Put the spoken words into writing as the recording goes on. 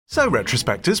So,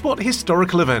 retrospectors, what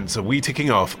historical events are we ticking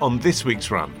off on this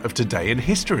week's run of Today in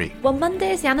History? Well,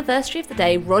 Monday is the anniversary of the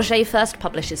day Roget first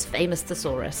published his famous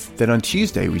Thesaurus. Then on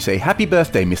Tuesday we say happy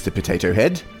birthday, Mr. Potato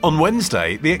Head. On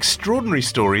Wednesday, the extraordinary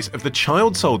stories of the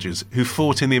child soldiers who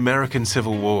fought in the American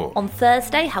Civil War. On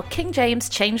Thursday, how King James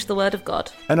changed the word of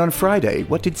God. And on Friday,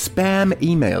 what did spam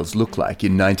emails look like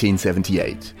in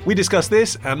 1978? We discuss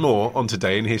this and more on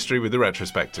Today in History with the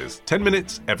Retrospectors. 10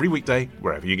 minutes every weekday,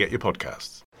 wherever you get your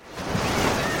podcasts.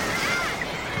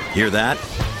 Hear that?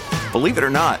 Believe it or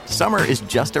not, summer is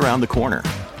just around the corner.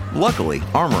 Luckily,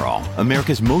 Armor All,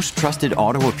 America's most trusted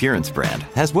auto appearance brand,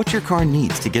 has what your car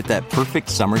needs to get that perfect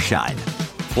summer shine.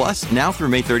 Plus, now through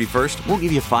May 31st, we'll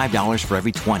give you $5 for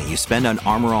every $20 you spend on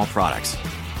Armor All products.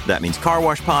 That means car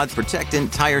wash pods,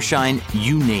 protectant, tire shine,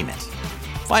 you name it.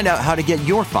 Find out how to get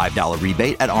your $5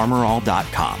 rebate at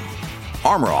armorall.com.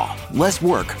 Armor All, less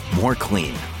work, more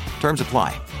clean. Terms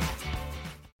apply.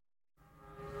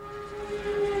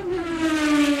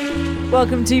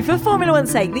 Welcome to For Formula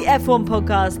One's Sake, the F1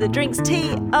 podcast that drinks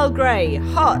tea Earl Grey,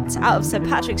 hot, out of Sir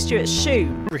Patrick Stewart's shoe.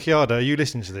 Ricciardo, are you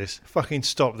listening to this? Fucking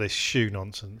stop this shoe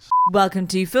nonsense. Welcome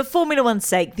to For Formula One's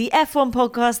Sake, the F1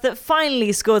 podcast that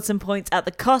finally scored some points at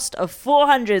the cost of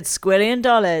 $400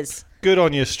 squillion. Good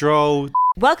on you, Stroll.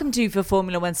 Welcome to For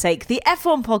Formula One's Sake, the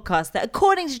F1 podcast that,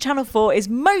 according to Channel 4, is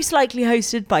most likely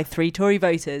hosted by 3 Tory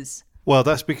voters. Well,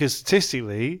 that's because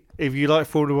statistically, if you like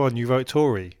Formula 1, you vote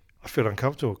Tory. I feel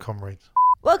uncomfortable, comrades.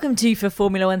 Welcome to For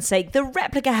Formula One's Sake, the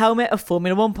replica helmet of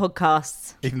Formula 1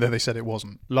 podcasts. Even though they said it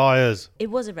wasn't. Liars.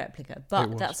 It was a replica,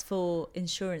 but that's for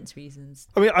insurance reasons.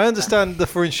 I mean, I understand the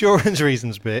for insurance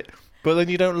reasons bit, but then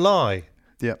you don't lie.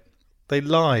 Yep. They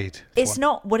lied. It's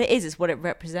not what it is, it's what it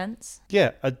represents.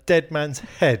 Yeah, a dead man's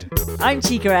head. I'm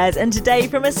Chica Ez, and today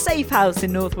from a safe house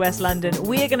in northwest London,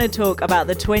 we are going to talk about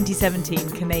the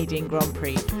 2017 Canadian Grand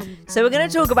Prix. So we're going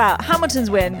to talk about Hamilton's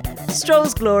win,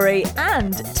 Stroll's glory,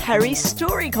 and Terry's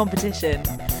story competition.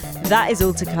 That is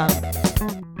all to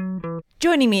come.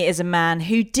 Joining me is a man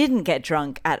who didn't get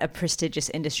drunk at a prestigious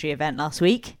industry event last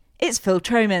week. It's Phil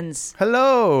Tromans.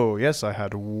 Hello. Yes, I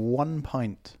had 1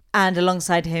 pint. And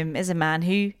alongside him is a man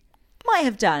who might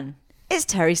have done. It's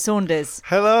Terry Saunders.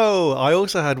 Hello. I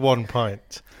also had 1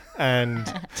 pint and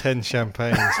 10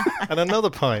 champagnes and another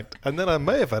pint. And then I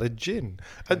may have had a gin.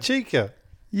 And Chica,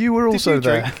 you were also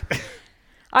there. Drink?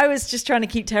 I was just trying to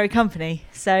keep Terry company,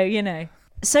 so you know.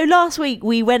 So last week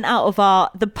we went out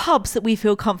of the pubs that we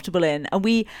feel comfortable in, and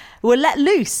we were let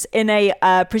loose in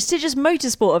a prestigious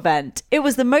motorsport event. It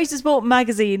was the Motorsport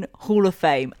Magazine Hall of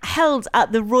Fame, held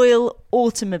at the Royal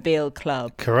Automobile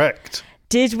Club. Correct.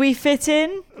 Did we fit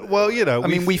in? Well, you know,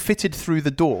 we fitted through the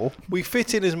door. We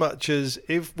fit in as much as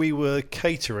if we were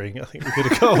catering, I think we could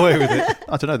have got away with it.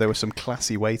 I don't know, there were some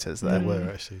classy waiters there. There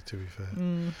were, actually, to be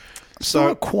fair. So I'm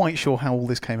not quite sure how all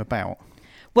this came about.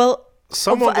 Well,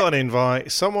 someone got an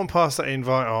invite, someone passed that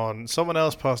invite on, someone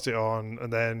else passed it on,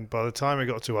 and then by the time it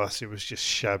got to us, it was just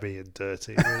shabby and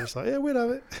dirty. We were just like, yeah, we'll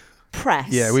have it. Press.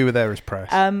 Yeah, we were there as press.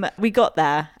 We got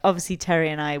there. Obviously, Terry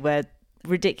and I were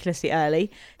ridiculously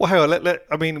early. Well, hang on,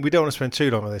 I mean, we don't want to spend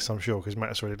too long on this, I'm sure, because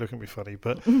Matt's already looking at me funny,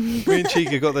 but me and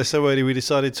Chica got there so early we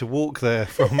decided to walk there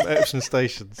from Epsom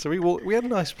Station. So we had a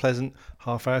nice, pleasant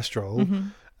half-hour stroll,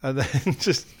 and then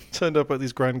just turned up at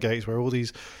these grand gates where all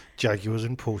these Jaguars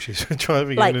and Porsches were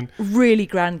driving in. Like, really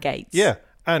grand gates. Yeah,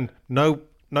 and no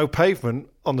pavement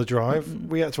on the drive.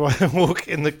 We had to either walk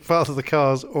in the path of the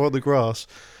cars or on the grass.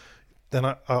 Then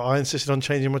I insisted on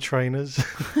changing my trainers.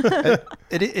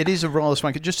 It is a rather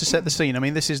swanky. Just to set the scene, I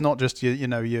mean, this is not just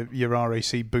your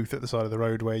RAC booth at the side of the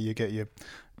road where you get your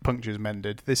punctures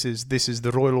mended. This is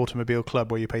the Royal Automobile Club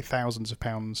where you pay thousands of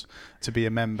pounds to be a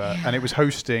member, and it was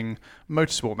hosting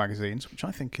Motorsport Magazines, which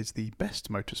I think is the best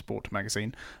motorsport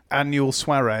magazine, annual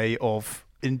soiree of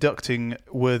inducting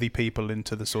worthy people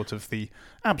into the sort of the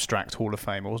abstract Hall of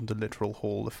Fame. It wasn't a literal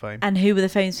Hall of Fame. And who were the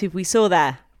famous people we saw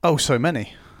there? Oh, so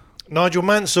many. Nigel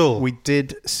Mansell. We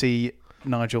did see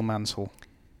Nigel Mansell.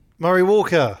 Murray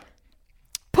Walker.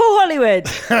 Paul Hollywood.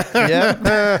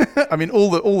 Yeah. I mean, all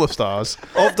the stars.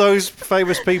 Of those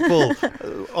famous people,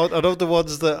 and of the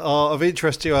ones that are of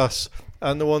interest to us,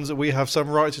 and the ones that we have some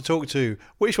right to talk to,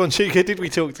 which one, Chica, did we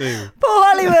talk to? Paul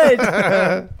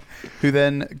Hollywood. Who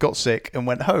then got sick and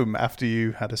went home after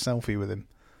you had a selfie with him.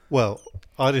 Well,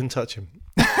 I didn't touch him.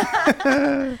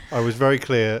 I was very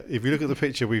clear. If you look at the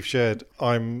picture we've shared,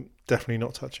 I'm definitely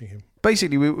not touching him.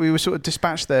 Basically, we were sort of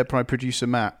dispatched there by producer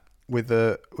Matt with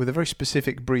a very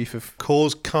specific brief of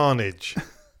cause carnage.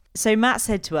 So Matt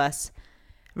said to us,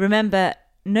 remember,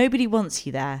 nobody wants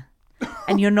you there,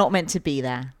 and you're not meant to be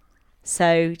there.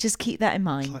 So just keep that in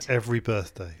mind. Like every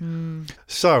birthday.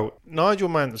 So, Nigel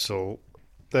Mansell,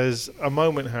 there's a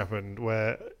moment happened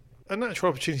where a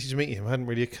natural opportunity to meet him hadn't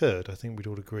really occurred. I think we'd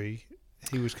all agree.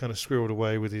 He was kind of squirreled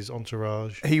away with his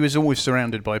entourage. He was always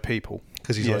surrounded by people.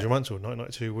 Because he's Nigel Mansell,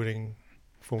 1992 winning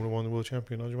Formula 1 world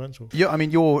champion Nigel Mansell. Yeah, I mean,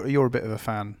 you're a bit of a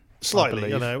fan. Slightly,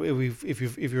 you know.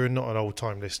 If you're not an old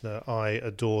time listener, I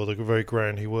adore the very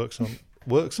ground he works on.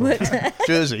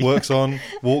 Jersey. Walks on,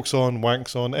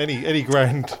 wanks on, any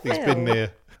ground he's been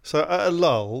near. So at a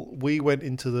lull, we went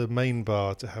into the main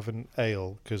bar to have an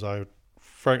ale because I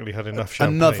frankly had enough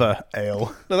champagne. Another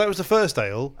ale. No, that was the first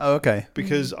ale. Oh, okay.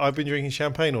 Because I've been drinking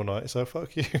champagne all night, so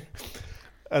fuck you.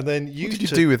 And then What did you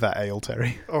do with that ale,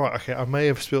 Terry? All right, okay. I may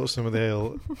have spilt some of the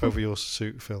ale over your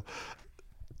suit, Phil.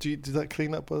 Did that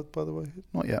clean up, by the way?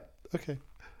 Not yet. Okay.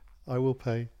 I will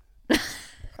pay.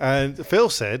 And Phil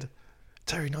said,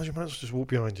 Terry, Nigel Mansell just walked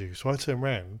behind you. So I turned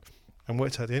round and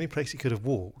worked out the only place he could have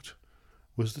walked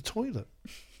was the toilet.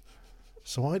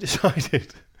 So I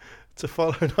decided to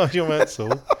follow Nigel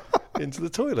Mansell into the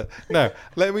toilet. Now,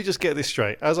 let me just get this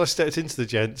straight. As I stepped into the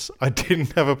gents, I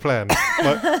didn't have a plan.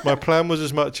 My plan was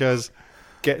as much as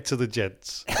get to the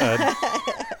gents. And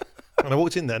I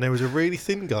walked in there and there was a really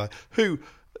thin guy who,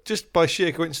 just by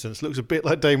sheer coincidence, looks a bit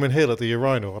like Damon Hill at the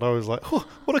urinal. And I was like, oh,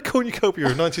 what a cornucopia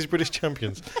of 90s British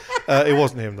champions. It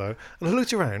wasn't him, though. And I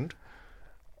looked around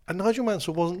and Nigel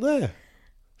Mansell wasn't there.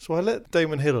 So I let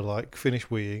Damon Hill finish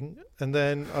weeing, and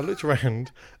then I looked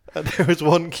around, and there was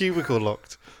one cubicle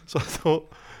locked. So I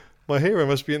thought, my hero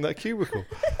must be in that cubicle.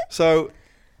 So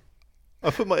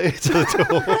I put my ear to the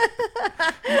door.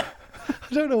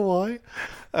 I don't know why.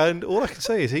 And all I can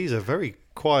say is he's a very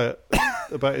quiet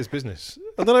about his business.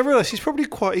 And then I realised he's probably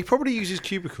quiet. He probably uses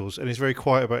cubicles and is very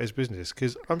quiet about his business,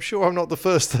 because I'm sure I'm not the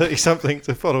first 30-something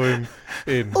to follow him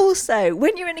in. Also,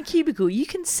 when you're in a cubicle, you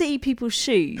can see people's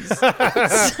shoes.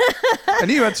 And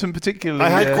you had some particularly... I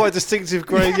had quite distinctive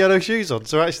grey and yellow shoes on.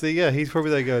 So actually, yeah, he's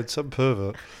probably there going, some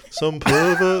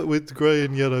pervert with grey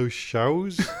and yellow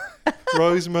shoes.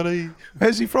 Rosemary.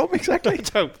 Where's he from exactly? I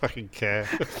don't fucking care.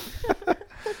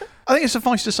 I think it's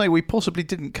suffice to say we possibly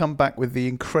didn't come back with the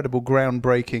incredible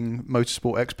groundbreaking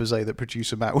motorsport expose that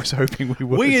producer Matt was hoping we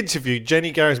would. We interviewed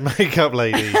Jenny Gow's makeup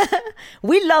lady.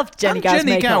 We loved Jenny Gow's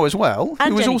Jenny makeup. Gow as well, And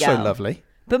who was Jenny also Gow. lovely.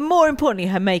 But more importantly,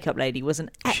 her makeup lady was an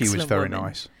excellent She was very woman.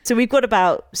 nice. So we've got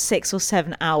about 6 or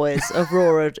 7 hours of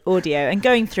raw audio, and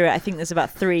going through it, I think there's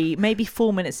about 3, maybe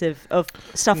 4 minutes of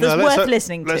stuff that's worth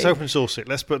listening to. Let's open source it.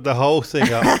 Let's put the whole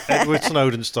thing up, Edward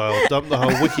Snowden style. Dump the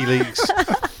whole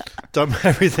WikiLeaks. Dump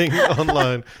everything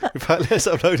online. In fact, let's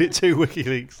upload it to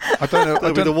WikiLeaks. I don't know.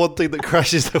 That'll be the one thing that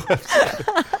crashes the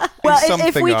website. Well, if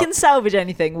something we up. can salvage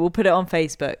anything, we'll put it on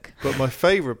Facebook. But my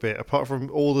favourite bit, apart from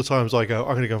all the times I go,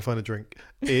 I'm going to go and find a drink,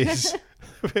 is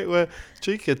the bit where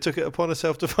Chica took it upon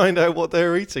herself to find out what they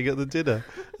were eating at the dinner.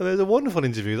 And there's a wonderful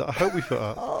interview that I hope we put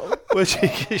up, where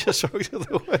Chica just spoke to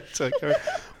the waiter, going,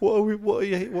 what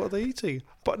are they eating?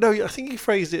 But no, I think you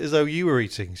phrased it as though you were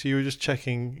eating, so you were just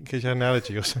checking because you had an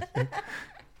allergy or something.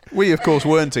 We, of course,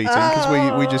 weren't eating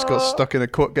because we just got stuck in a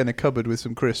cupboard with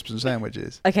some crisps and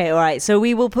sandwiches. Okay, all right. So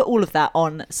we will put all of that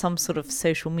on some sort of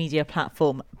social media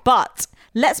platform. But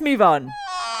let's move on.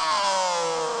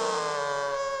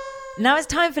 Now it's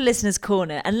time for Listener's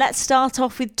Corner, and let's start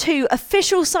off with 2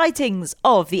 official sightings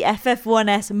of the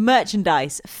FF1S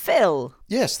merchandise. Phil.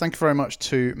 Yes, thank you very much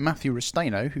to Matthew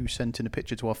Restaino, who sent in a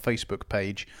picture to our Facebook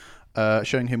page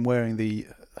showing him wearing the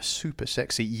super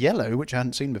sexy yellow, which I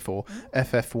hadn't seen before,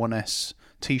 FF1S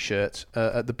T-shirt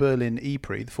at the Berlin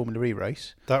E-Prix, the Formula E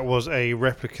race. That was a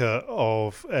replica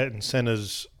of Ayrton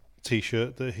Senna's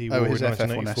T-shirt that he wore in his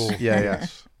 1984. FF1S. Yeah.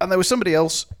 And there was somebody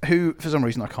else who, for some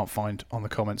reason I can't find on the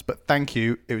comments, but thank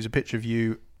you. It was a picture of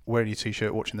you wearing your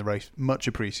T-shirt, watching the race. Much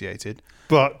appreciated.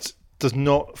 But does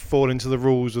not fall into the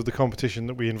rules of the competition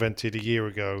that we invented a year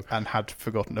ago. And had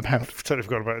forgotten about. I've totally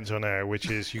forgotten about it until now,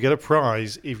 which is you get a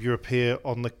prize if you appear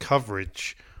on the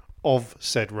coverage of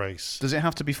said race. Does it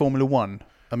have to be Formula 1?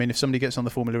 I mean, if somebody gets on the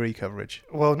Formula E coverage.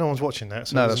 Well, no one's watching that,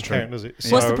 so No, it that's doesn't true. count, does it?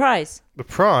 What's So the prize? The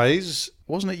prize...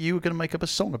 Wasn't it you were going to make up a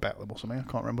song about them or something? I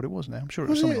can't remember what it was now. I'm sure it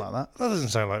was something like that. That doesn't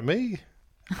sound like me.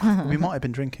 We might have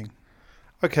been drinking.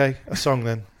 Okay, a song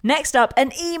then. Next up,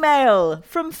 an email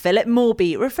from Philip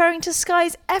Morby referring to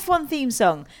Sky's F1 theme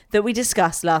song that we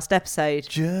discussed last episode.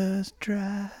 Just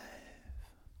drive.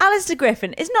 Alistair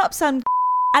Griffin is not some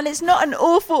and it's not an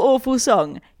awful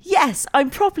song. Yes, I'm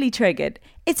properly triggered.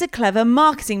 It's a clever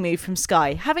marketing move from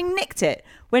Sky, having nicked it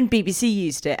when BBC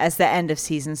used it as their end of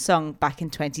season song back in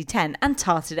 2010 and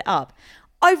tarted it up.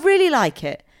 I really like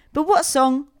it, but what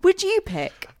song would you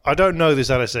pick? I don't know this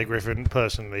Alistair Griffin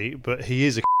personally, but he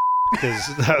is a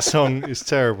because that song is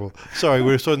terrible. Sorry,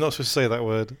 we're not supposed to say that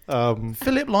word.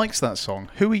 Philip likes that song.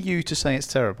 Who are you to say it's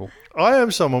terrible? I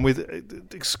am someone with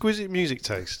exquisite music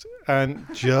taste, and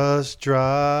Just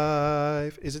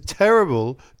Drive is a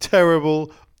terrible,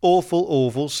 terrible,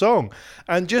 awful song.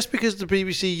 And just because the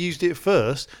BBC used it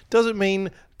first doesn't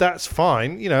mean that's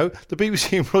fine. You know, the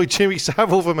BBC employed Jimmy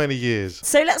Savile for many years.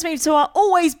 So let's move to our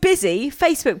always busy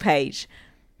Facebook page.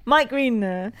 Mike Green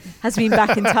has been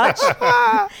back in touch.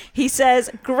 He says,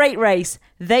 great race.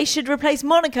 They should replace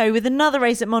Monaco with another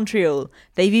race at Montreal.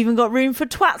 They've even got room for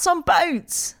twats on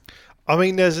boats. I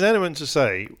mean, there's an element to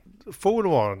say Formula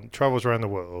One travels around the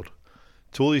world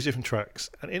to all these different tracks,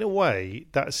 and in a way,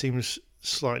 that seems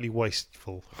slightly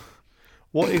wasteful.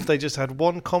 What if they just had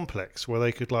one complex where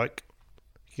they could, like,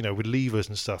 you know, with levers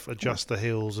and stuff, adjust the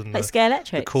hills and like Scare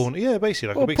Electric. the corner? Yeah, basically,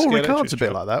 like a big Paul Scare Ricard's a Electric bit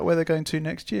track. like that, where they're going to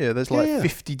next year. There's like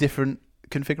 50 different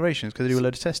configurations because they do a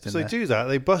load of testing So they there. do that.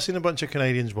 They bus in a bunch of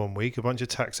Canadians one week, a bunch of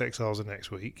tax exiles the next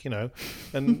week, you know,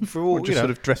 and for all Or just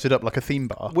sort of dress it up like a theme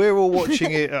bar. we're all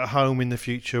watching it at home in the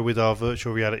future with our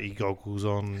virtual reality goggles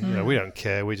on. You know, we don't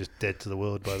care. We're just dead to the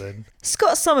world by then.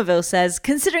 Scott Somerville says,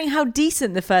 considering how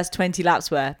decent the first 20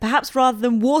 laps were, perhaps rather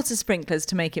than water sprinklers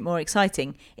to make it more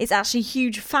exciting, it's actually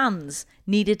huge fans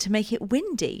needed to make it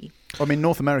windy. I mean,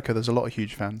 North America, there's a lot of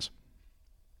huge fans.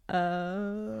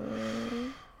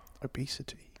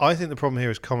 Obesity. I think the problem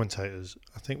here is commentators.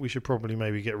 I think we should probably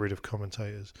maybe get rid of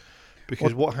commentators,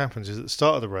 because what happens is at the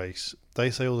start of the race,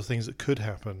 they say all the things that could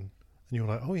happen, and you're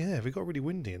like, oh yeah, if it got really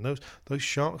windy, and those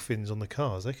shark fins on the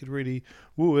cars, they could really,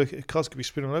 cars could be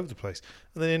spinning all over the place,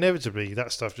 and then inevitably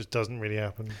that stuff just doesn't really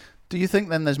happen. Do you think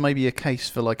then there's maybe a case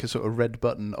for like a sort of red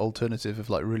button alternative of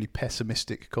like really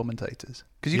pessimistic commentators?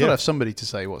 Because you've got to have somebody to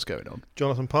say what's going on.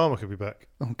 Jonathan Palmer could be back.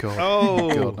 Oh God.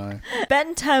 Oh. God, no.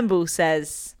 Ben Turnbull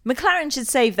says, McLaren should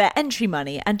save their entry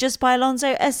money and just buy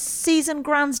Alonso a season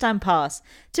grandstand pass.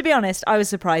 To be honest, I was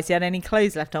surprised he had any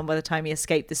clothes left on by the time he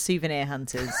escaped the souvenir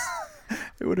hunters.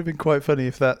 It would have been quite funny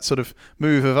if that sort of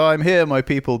move of "I'm here, my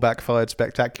people" backfired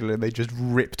spectacularly and they just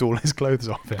ripped all his clothes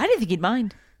off him. I don't think he'd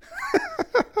mind.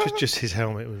 Just his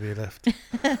helmet would be left.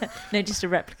 No, just a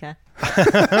replica.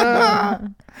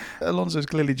 Alonso's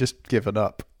clearly just given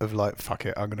up of like, fuck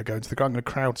it, I'm going to go into the car, I'm going to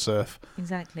crowd surf.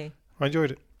 Exactly. I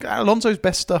enjoyed it. Alonso's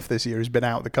best stuff this year has been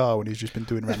out of the car when he's just been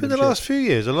doing It's random been the shit. last few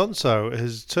years. Alonso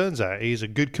turns out he's a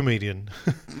good comedian.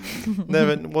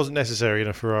 Wasn't necessary in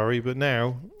a Ferrari, but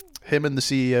now Him and the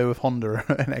CEO of Honda are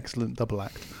an excellent double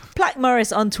act. Black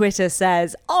Morris on Twitter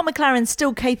says, are McLaren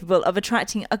still capable of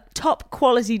attracting a top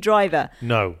quality driver?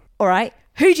 no, All right.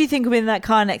 Who do you think will be in that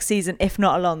car next season if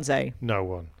not Alonso? no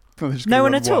one. They're just No gonna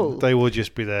one run at all? They will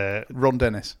just be there Ron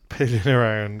Dennis. piddling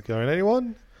around, going,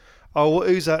 anyone? Oh,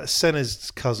 who's that? Senna's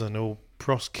cousin or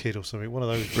Prost kid or something? One of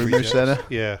those. Bruno rejects. Senna?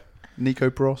 Yeah, Nico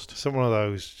Prost. some one of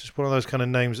those. Just one of those kind of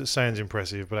names that sounds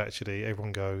impressive, but actually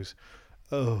everyone goes,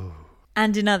 oh.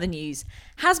 And in other news,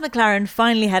 has McLaren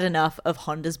finally had enough of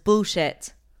Honda's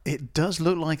bullshit? It does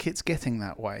look like it's getting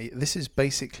that way. This is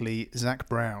basically Zach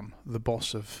Brown, the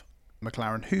boss of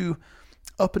McLaren, who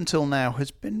up until now has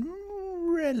been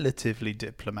relatively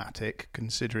diplomatic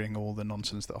considering all the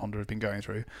nonsense that Honda have been going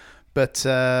through. But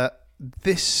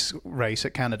this race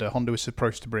at Canada, Honda was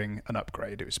supposed to bring an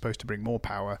upgrade. It was supposed to bring more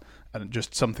power and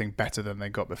just something better than they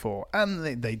got before. And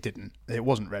they didn't. It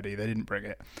wasn't ready. They didn't bring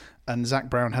it. And Zach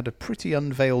Brown had a pretty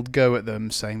unveiled go at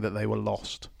them, saying that they were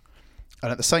lost.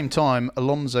 And at the same time,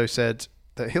 Alonso said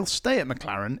that he'll stay at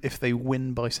McLaren if they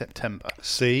win by September.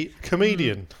 See,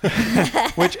 comedian.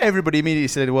 Which everybody immediately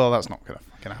said, well, that's not going to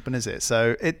fucking happen, is it?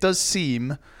 So it does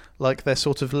seem like they're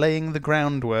sort of laying the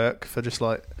groundwork for just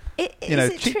like,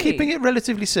 keeping it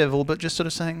relatively civil, but just sort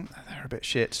of saying they're a bit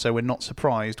shit. So we're not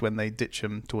surprised when they ditch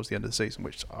them towards the end of the season,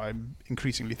 which I'm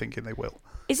increasingly thinking they will.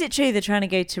 Is it true they're trying to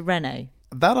go to Renault?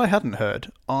 That I hadn't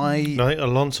heard. No,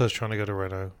 Alonso's trying to go to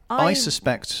Renault. I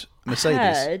suspect Mercedes.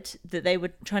 Heard that they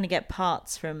were trying to get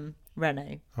parts from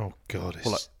Renault. Oh, God. It's...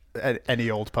 Well, like, any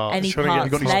old part. Any trying to get- parts,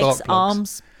 you got any legs, spark plugs?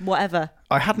 arms, whatever.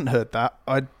 I hadn't heard that.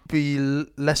 I'd be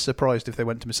less surprised if they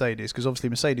went to Mercedes, because obviously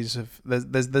Mercedes have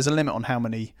there's a limit on how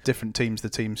many different teams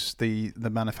the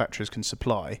manufacturers can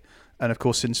supply, and of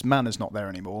course since Mannor's not there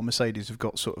anymore, Mercedes have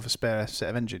got sort of a spare set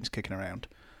of engines kicking around.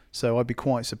 So I'd be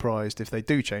quite surprised if they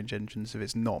do change engines if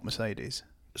it's not Mercedes.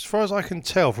 As far as I can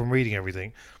tell from reading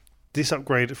everything, this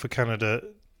upgrade for Canada,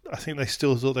 I think they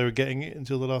still thought they were getting it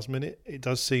until the last minute. It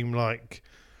does seem like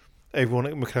everyone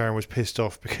at McLaren was pissed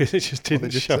off because it just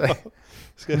didn't show up.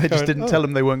 They just didn't tell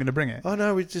them they weren't going to bring it. Oh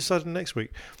no, we decided next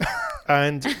week.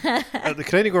 And at the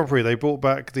Canadian Grand Prix, they brought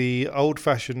back the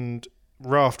old-fashioned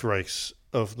raft race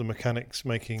of the mechanics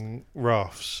making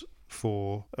rafts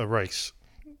for a race.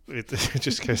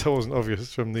 just in case I wasn't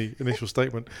obvious from the initial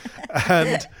statement.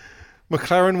 And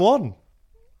McLaren won.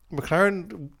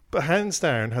 McLaren, hands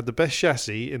down, had the best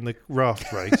chassis in the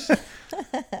raft race,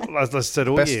 as I said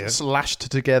all year. Best slashed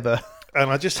together. And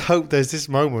I just hope there's this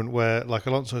moment where, like,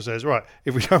 Alonso says, right,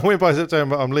 if we don't win by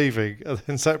September, I'm leaving. And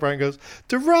then Zach Brown goes,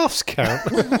 do rafts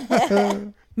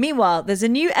count? Meanwhile, there's a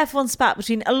new F1 spat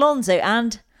between Alonso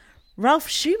and Ralf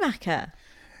Schumacher.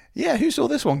 Yeah, who saw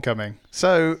this one coming?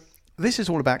 So this is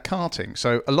all about karting.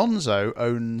 So Alonso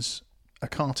owns a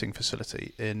karting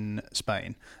facility in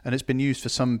Spain, and it's been used for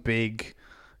some big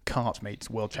kart meets,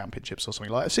 World Championships or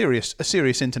something like a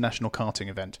serious international karting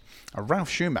event. Ralf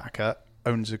Schumacher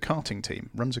runs a karting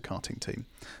team,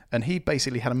 and he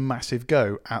basically had a massive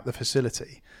go at the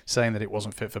facility, saying that it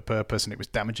wasn't fit for purpose and it was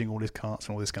damaging all his karts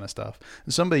and all this kind of stuff.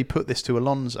 And somebody put this to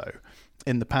Alonso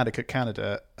in the paddock at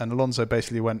Canada, and Alonso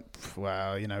basically went,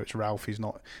 well, it's Ralph. He's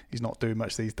not doing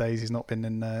much these days. He's not been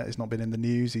in the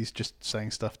news. He's just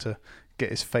saying stuff to get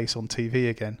his face on TV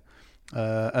again.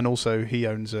 And also, he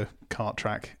owns a kart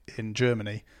track in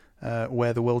Germany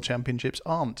where the World Championships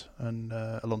aren't. And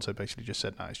Alonso basically just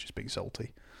said, no, it's just being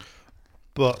salty.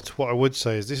 But what I would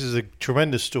say is this is a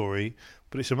tremendous story,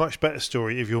 but it's a much better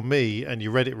story if you're me and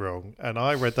you read it wrong. And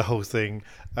I read the whole thing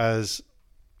as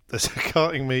there's a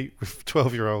karting meet with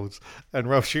 12-year-olds, and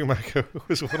Ralf Schumacher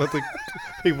was one of the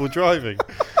people driving.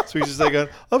 So he's just there going,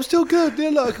 I'm still good. Yeah,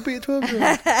 look, I can beat a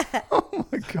 12-year-old. Oh,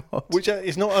 my God. Which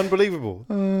is not unbelievable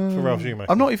for Ralf Schumacher.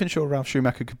 I'm not even sure Ralf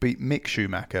Schumacher could beat Mick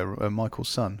Schumacher, Michael's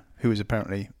son, who is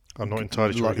apparently... I'm not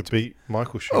entirely sure I could beat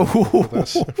Michael Schumacher. But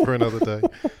that's for another day.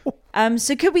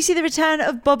 So could we see the return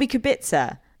of Bobby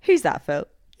Kubica? Who's that, Phil?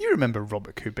 You remember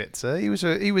Robert Kubica?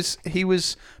 He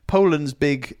was Poland's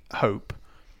big hope,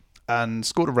 and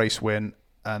scored a race win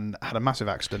and had a massive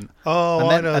accident.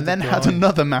 And then had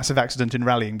another massive accident in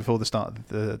rallying before the start of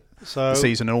the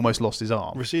season and almost lost his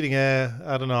arm. Receding hair,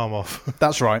 had an arm off.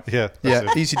 That's right. Yeah,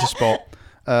 easy to spot.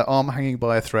 Arm hanging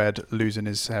by a thread, losing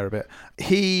his hair a bit.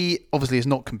 He obviously has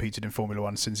not competed in Formula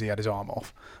One since he had his arm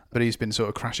off, but he's been sort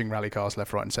of crashing rally cars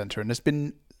left, right and centre, and has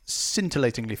been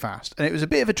scintillatingly fast. And it was a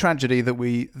bit of a tragedy that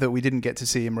we didn't get to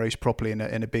see him race properly in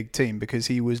a big team, because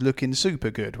he was looking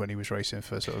super good when he was racing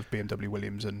for sort of BMW,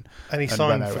 Williams and he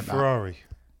signed for Ferrari.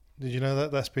 Did you know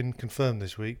that? That's been confirmed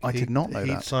this week. I did not know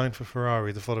that. He signed for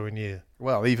Ferrari the following year.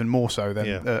 Well, even more so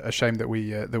than a shame that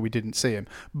we didn't see him.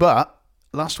 But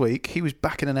last week he was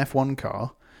back in an F1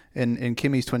 car in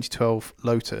Kimi's 2012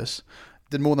 Lotus.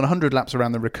 Did more than 100 laps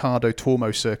around the Ricardo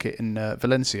Tormo circuit in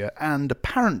Valencia, and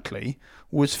apparently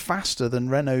was faster than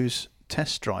Renault's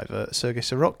test driver, Sergei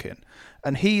Sirotkin.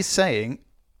 And he's saying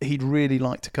he'd really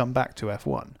like to come back to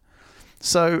F1.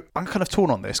 So I'm kind of torn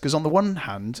on this, because on the one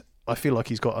hand, I feel like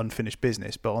he's got unfinished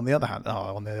business, but on the other hand,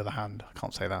 I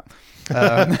can't say that.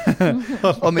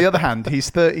 On the other hand, he's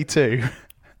 32.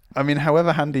 I mean,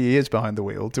 however handy he is behind the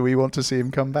wheel, do we want to see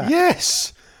him come back?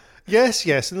 Yes,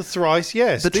 and thrice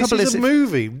yes. This is a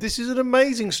movie. This is an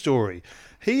amazing story.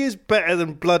 He is better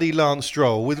than bloody Lance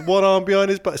Stroll with one arm behind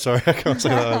his back. Sorry, I can't say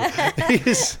that. He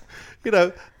is,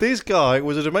 this guy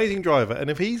was an amazing driver, and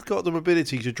if he's got the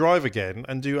mobility to drive again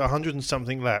and do 100 and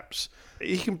something laps,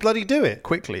 he can bloody do it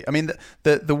quickly. I mean,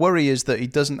 the worry is that he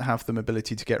doesn't have the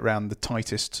mobility to get around the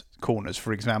tightest corners.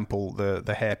 For example,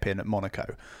 the hairpin at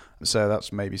Monaco. So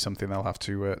that's maybe something they'll have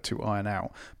to iron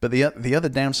out. But the other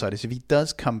downside is if he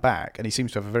does come back, and he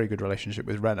seems to have a very good relationship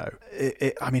with Renault,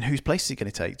 I mean, whose place is he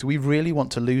going to take? Do we really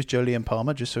want to lose Jolyon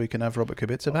Palmer just so he can have Robert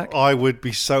Kubica back? I would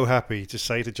be so happy to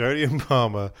say to Jolyon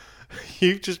Palmer,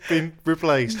 you've just been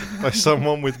replaced by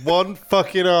someone with one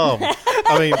fucking arm.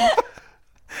 I mean,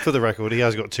 for the record, he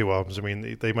has got two arms. I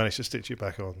mean, they managed to stitch it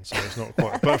back on, so it's not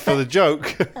quite. But for the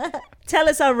joke... Tell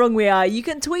us how wrong we are. You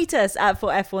can tweet us at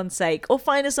For F1's Sake, or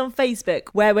find us on Facebook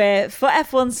where we're For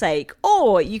F1's Sake,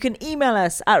 or you can email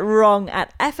us at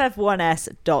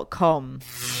wrong@ff1s.com.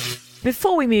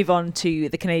 Before we move on to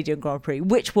the Canadian Grand Prix,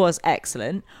 which was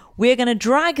excellent, we're going to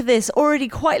drag this already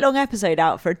quite long episode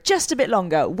out for just a bit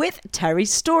longer with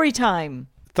Terry's story time.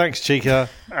 Thanks, Chica.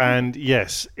 And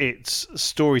yes, it's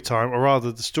story time, or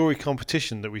rather the story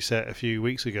competition that we set a few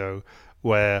weeks ago,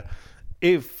 where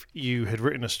if you had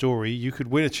written a story, you could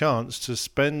win a chance to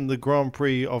spend the Grand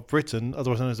Prix of Britain,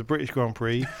 otherwise known as the British Grand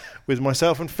Prix, with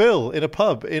myself and Phil in a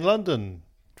pub in London.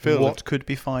 Phil, what could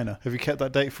be finer? Have you kept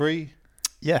that date free?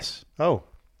 Yes. Oh,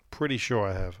 pretty sure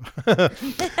I have.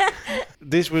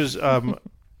 This was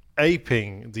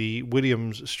aping the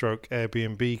Williams /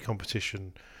 Airbnb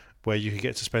competition, where you could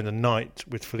get to spend a night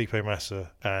with Felipe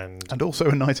Massa And also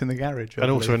a night in the garage. I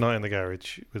and also a believe. night in the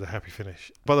garage with a happy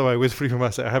finish. By the way, with Felipe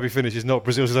Massa, a happy finish is not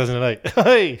Brazil 2008.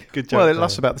 Hey, good job. Well, it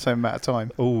lasts about the same amount of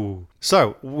time. Ooh.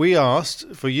 So we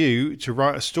asked for you to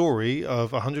write a story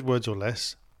of 100 words or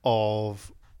less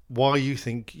of why you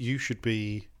think you should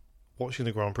be watching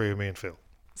the Grand Prix with me and Phil.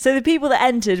 So the people that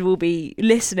entered will be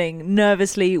listening,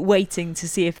 nervously waiting to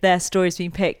see if their story's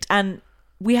been picked. And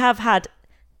we have had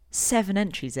 7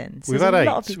 entries in. So We've there's had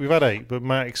a lot of 8. people- We've had 8, but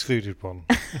Matt excluded one.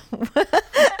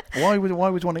 Why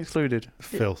was one excluded?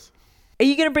 Filth. Are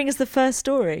you going to bring us the first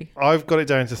story? I've got it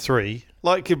down to 3.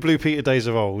 Like in Blue Peter days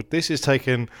of old, this has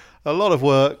taken a lot of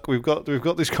work. We've got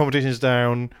these competitions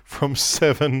down from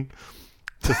 7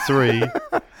 to 3.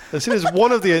 As soon as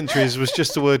one of the entries was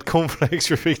just the word cornflakes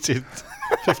repeated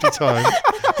 50 times,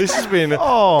 this has been Oh,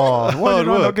 why hard did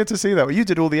I work. not get to see that? Well, you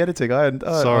did all the editing. I'd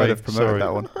have promoted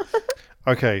that one.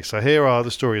 Okay, so here are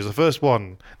the stories. The first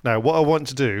one. Now, what I want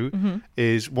to do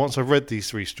is once I've read these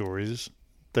 3 stories,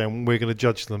 then we're going to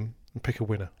judge them and pick a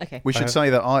winner. Okay. We should say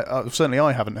that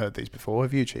I haven't heard these before.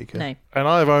 Have you, Chica? No. And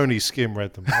I've only skim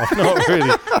read them. I've not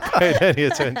really paid any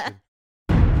attention.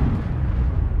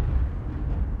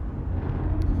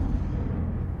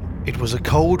 It was a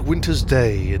cold winter's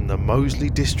day in the Moseley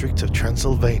district of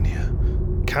Transylvania.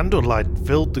 Candlelight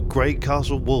filled the grey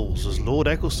castle walls as Lord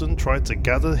Eccleston tried to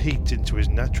gather heat into his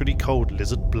naturally cold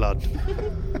lizard blood.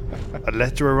 A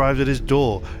letter arrived at his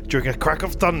door during a crack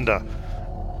of thunder.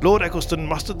 Lord Eccleston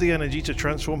mustered the energy to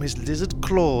transform his lizard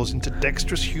claws into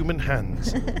dexterous human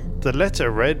hands. The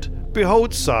letter read,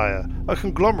 "Behold, sire, a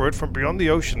conglomerate from beyond the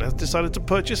ocean has decided to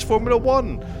purchase Formula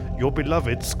One. Your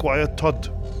beloved Squire Todd."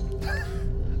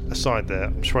 Aside there,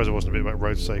 I'm surprised there wasn't a bit about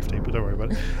road safety, but don't worry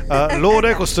about it. Lord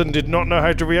Eccleston did not know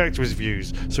how to react to his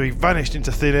views, so he vanished into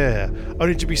thin air,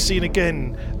 only to be seen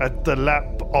again at the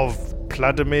lap of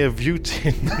Vladimir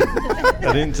Putin,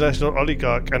 an international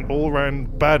oligarch and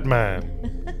all-round bad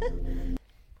man.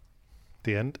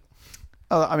 The end.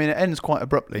 Oh, I mean, it ends quite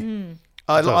abruptly.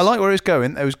 I like where it's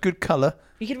going. There was good colour,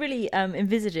 You could really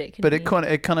envisage it. but couldn't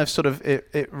it kind of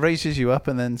it raises you up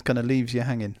and then kind of leaves you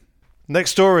hanging.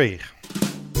 Next story.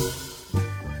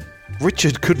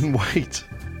 Richard couldn't wait.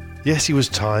 Yes, he was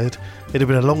tired. It had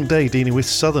been a long day dealing with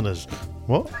Southerners.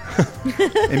 What?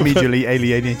 Immediately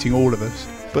alienating all of us.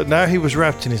 But now he was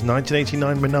wrapped in his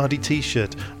 1989 Minardi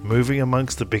t-shirt, moving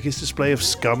amongst the biggest display of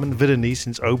scum and villainy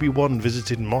since Obi-Wan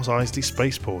visited Mos Eisley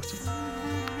Spaceport.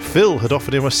 Phil had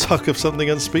offered him a suck of something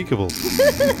unspeakable.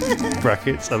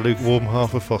 Brackets, a lukewarm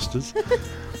half of Foster's.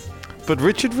 But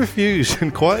Richard refused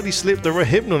and quietly slipped a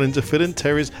Rohypnol into Phil and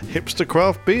Terry's hipster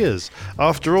craft beers.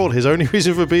 After all, his only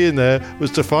reason for being there was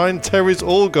to find Terry's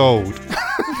all gold.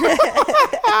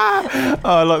 Oh,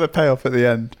 I like the payoff at the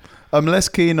end. I'm less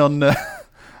keen on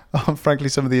frankly,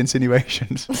 some of the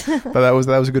insinuations, but that was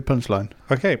a good punchline.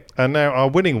 Okay, and now our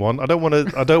winning one. I don't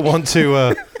want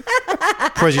to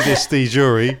prejudice the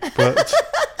jury, but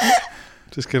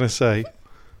just gonna say,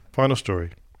 final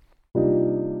story.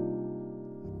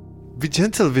 "Be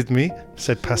gentle with me,"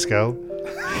 said Pascal,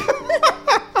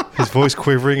 his voice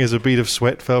quivering as a bead of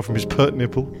sweat fell from his pert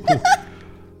nipple.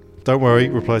 "Don't worry,"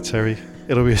 replied Terry.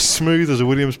 "It'll be as smooth as a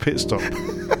Williams pit stop,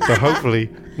 though hopefully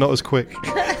not as quick."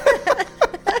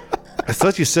 "I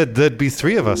thought you said there'd be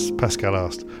 3 of us," Pascal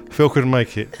asked. Phil couldn't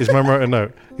make it. His mum wrote a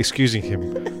note excusing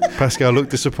him. Pascal looked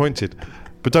disappointed.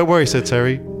 "But don't worry," said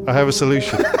Terry. "I have a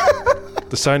solution."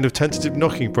 The sound of tentative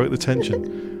knocking broke the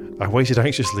tension. I waited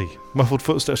anxiously, muffled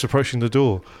footsteps approaching the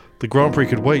door. The Grand Prix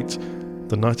could wait.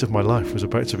 The night of my life was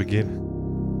about to begin.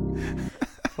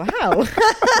 Wow.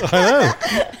 I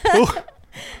know. Ooh,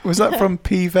 Was that from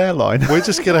Peeve Airline? we're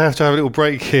just going to have a little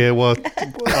break here while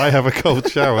I have a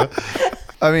cold shower.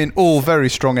 I mean, all very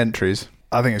strong entries.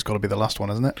 I think it's got to be the last one,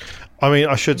 hasn't it? I mean,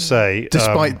 I should say...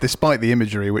 Despite the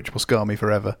imagery, which will scar me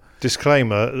forever.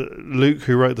 Disclaimer, Luke,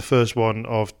 who wrote the first one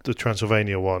of the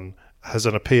Transylvania one, has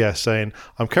done a PS saying,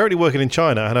 "I'm currently working in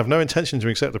China and have no intention to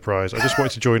accept the prize. I just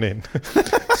wanted to join in."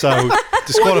 So,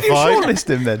 disqualified. Why did you shortlist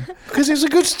him then? Because it's a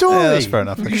good story. Yeah, that's fair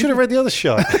enough. You should have read the other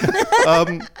shot.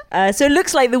 So it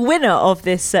looks like the winner of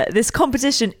this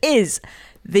competition is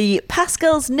the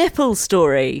Pascal's Nipple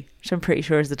story, which I'm pretty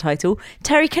sure is the title.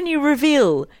 Terry, can you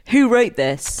reveal who wrote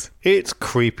this? It's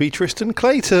creepy Tristan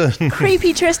Clayton.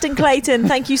 Creepy Tristan Clayton,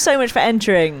 thank you so much for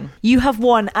entering. You have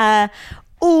won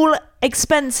all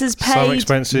expenses paid. Some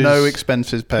expenses. No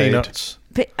expenses paid. Peanuts.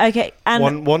 Okay,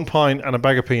 and One pint and a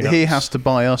bag of peanuts. He has to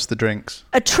buy us the drinks.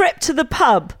 a trip to the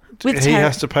pub with He Terry.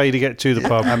 has to pay to get to the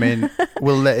pub. I mean,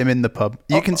 we'll let him in the pub.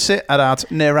 You can sit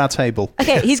near our table.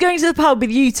 Okay, he's going to the pub with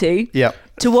you two. Yeah.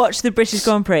 to watch the British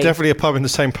Grand Prix. Definitely a pub in the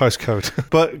same postcode.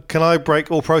 But can I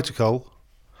break all protocol?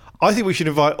 I think we should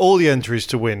invite all the entries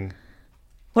to win.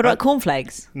 What about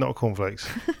cornflakes? Not cornflakes.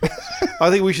 I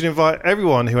think we should invite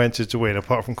everyone who entered to win,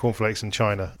 apart from cornflakes and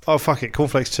China. Oh, fuck it,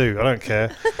 cornflakes too. I don't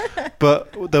care.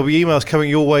 But there'll be emails coming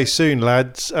your way soon,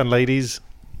 lads and ladies.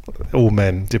 All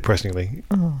men, depressingly.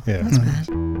 Oh, yeah, that's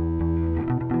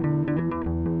bad.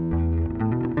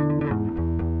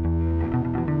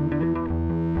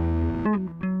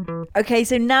 Okay,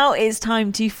 so now it's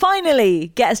time to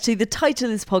finally get us to the title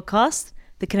of this podcast,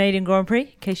 the Canadian Grand Prix, in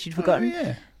case you'd forgotten. Oh,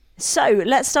 yeah. So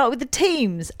let's start with the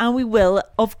teams, and we will,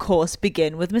 of course,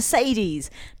 begin with Mercedes.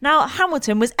 Now,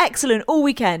 Hamilton was excellent all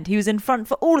weekend. He was in front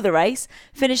for all of the race,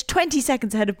 finished 20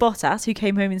 seconds ahead of Bottas, who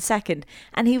came home in second,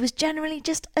 and he was generally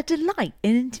just a delight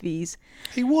in interviews.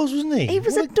 He was, wasn't he? He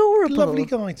was What a adorable. lovely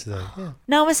guy today. Yeah.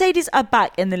 Now, Mercedes are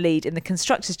back in the lead in the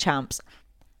Constructors' Champs.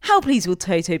 How pleased will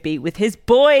Toto be with his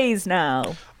boys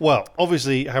now? Well,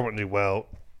 obviously, Hamilton did well.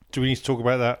 Do we need to talk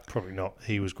about that? Probably not.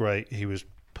 He was great. He was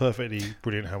perfectly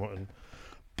brilliant, Hamilton.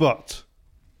 But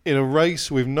in a race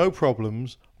with no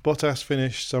problems, Bottas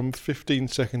finished some 15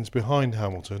 seconds behind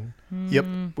Hamilton. Yep.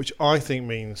 Which I think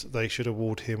means they should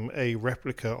award him a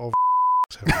replica of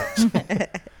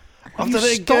helmet. I've done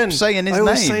it again. Stop saying his I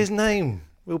always name. say his name.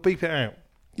 We'll beep it out.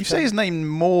 You say his name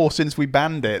more since we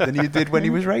banned it than you did when he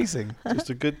was racing. Just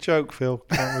a good joke, Phil.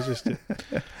 Can't resist it.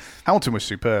 Hamilton was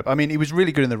superb. I mean, he was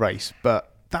really good in the race,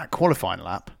 but that qualifying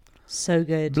lap, So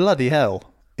good. bloody hell.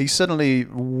 He suddenly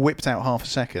whipped out half a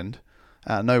second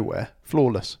out of nowhere.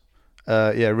 Flawless.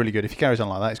 Yeah, really good. If he carries on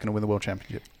like that, he's going to win the World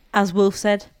Championship. As Wolf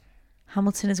said,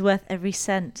 Hamilton is worth every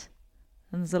cent.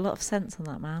 And there's a lot of sense on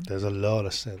that man. There's a lot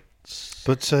of sense.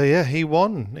 But yeah, he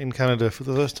won in Canada for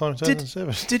the first time in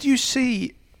 2007. Did you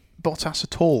see Bottas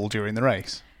at all during the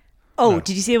race? Oh, No.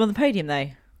 did you see him on the podium though?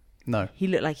 No. He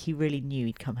looked like he really knew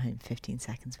he'd come home 15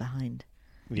 seconds behind.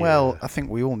 Yeah. Well, I think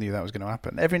we all knew that was going to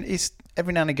happen. Every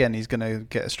now and again, he's going to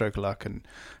get a stroke of luck, and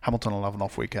Hamilton will have an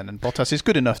off weekend, and Bottas is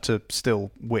good enough to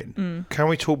still win. Can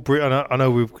we talk I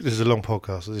know this is a long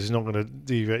podcast, so this is not going to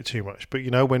deviate too much. But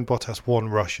you know when Bottas won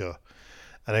Russia,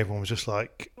 and everyone was just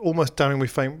like almost damning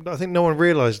with fame. I think no one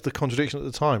realised the contradiction at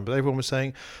the time, but everyone was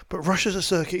saying, "But Russia's a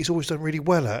circuit he's always done really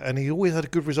well at, and he always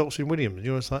had good results in Williams." And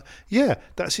you're just like, "Yeah,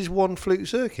 that's his one fluke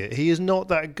circuit. He is not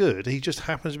that good. He just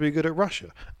happens to be good at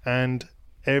Russia, and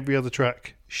every other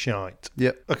track shite."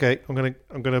 Yep. Okay, I'm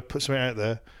gonna put something out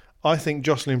there. I think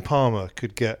Jocelyn Palmer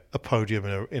could get a podium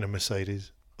in a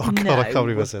Mercedes. Oh God, No, I can't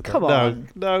believe I said that. come on.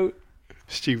 No,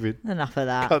 stupid. Enough of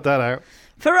that. Cut that out.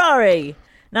 Ferrari.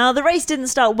 Now, the race didn't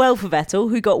start well for Vettel,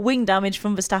 who got wing damage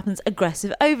from Verstappen's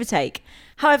aggressive overtake.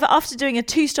 However, after doing a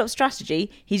two-stop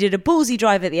strategy, he did a ballsy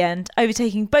drive at the end,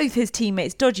 overtaking both his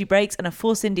teammates' dodgy brakes and a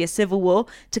Force India civil war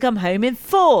to come home in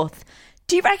fourth.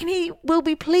 Do you reckon he will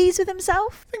be pleased with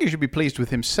himself? I think he should be pleased with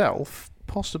himself,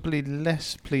 possibly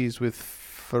less pleased with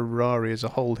Ferrari as a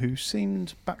whole, who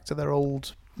seemed back to their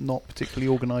old, not particularly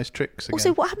organised tricks again.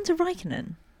 Also, what happened to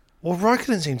Raikkonen? Well,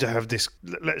 Raikkonen seemed to have this.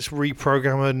 Let's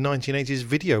reprogram a 1980s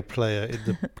video player in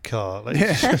the car.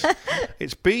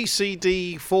 It's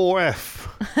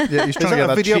BCD4F. Yeah, he's trying to that get a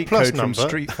that Video cheat Plus code number? from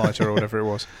Street Fighter or whatever it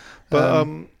was. But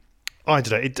I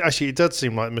don't know. It does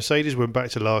seem like Mercedes went back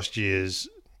to last year's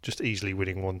just easily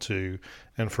winning 1-2,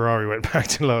 and Ferrari went back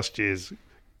to last year's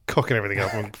cocking everything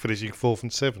up and finishing 4th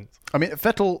and 7th. I mean,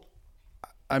 Vettel,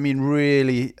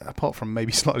 really, apart from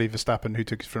maybe slightly Verstappen, who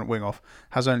took his front wing off,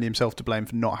 has only himself to blame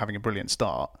for not having a brilliant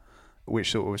start,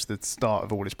 which sort of was the start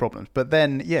of all his problems. But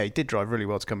then, yeah, he did drive really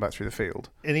well to come back through the field.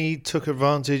 And he took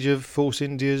advantage of Force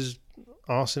India's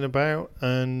arsing about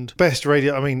and best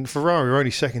radio. I mean, Ferrari were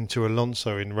only second to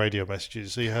Alonso in radio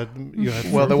messages. So you had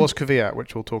Well, there was Kvyat,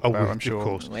 which we'll talk Oh, about, I'm of sure.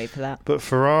 course. Wait for that. But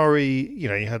Ferrari, you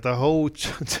had the whole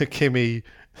to Kimi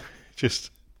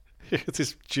just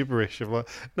this gibberish of like,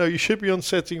 no, you should be on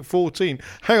setting 14.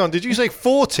 Hang on, did you say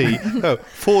 40? No,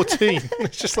 14.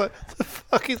 It's just like, what the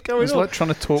fuck is going It's on? like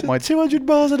trying to talk It's 200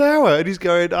 miles an hour, and he's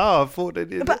going,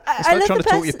 14. But It's I like love trying the to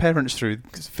talk your person- parents through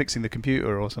fixing the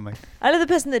computer or something. I love the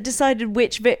person that decided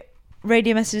which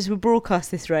radio messages were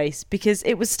broadcast this race, because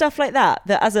it was stuff like that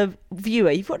as a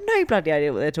viewer you've got no bloody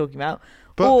idea what they're talking about,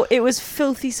 or it was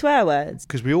filthy swear words.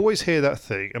 Because we always hear that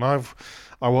thing, and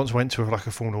I once went to like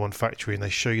a Formula One factory and they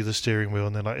show you the steering wheel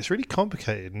and they're like, it's really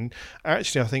complicated. And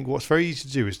actually, I think what's very easy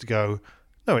to do is to go,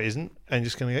 no, it isn't. And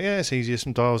just going to go, yeah, it's easier,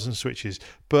 some dials and switches.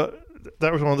 But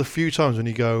that was one of the few times when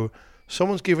you go,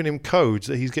 someone's giving him codes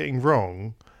that he's getting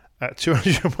wrong, at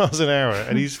 200 miles an hour,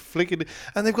 and he's flicking.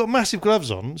 And they've got massive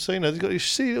gloves on, so they've got these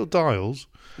silly little dials.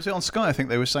 Was it on Sky? I think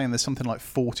they were saying there's something like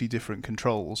 40 different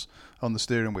controls on the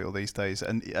steering wheel these days,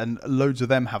 and loads of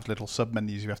them have little sub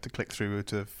menus you have to click through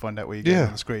to find out where you get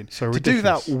on the screen. So to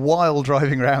ridiculous. do that while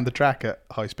driving around the track at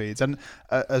high speeds, and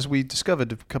as we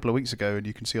discovered a couple of weeks ago, and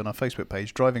you can see on our Facebook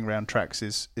page, driving around tracks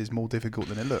is more difficult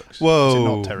than it looks. Whoa. Is it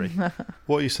not, Terry?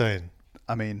 What are you saying?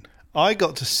 I mean, I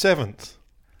got to 7th.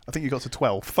 I think you got to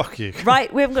 12th. Fuck you.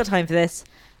 Right, we haven't got time for this.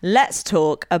 Let's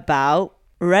talk about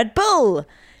Red Bull.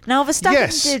 Now, Verstappen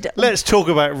Yes, did... let's talk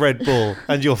about Red Bull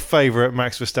and your favourite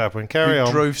Max Verstappen. Carry Who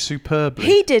on. drove superbly.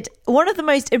 He did one of the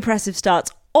most impressive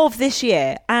starts of this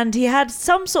year, and he had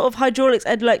some sort of hydraulics,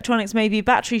 electronics, maybe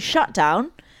battery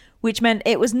shutdown, which meant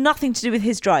it was nothing to do with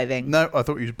his driving. No, I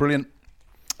thought he was brilliant.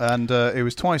 And it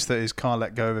was twice that his car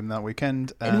let go of him that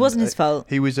weekend. It wasn't his fault.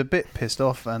 He was a bit pissed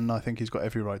off, and I think he's got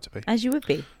every right to be. As you would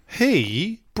be.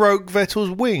 He broke Vettel's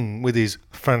wing with his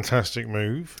fantastic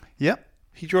move. Yep.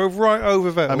 He drove right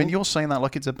over Vettel. I mean, you're saying that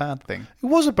like it's a bad thing. It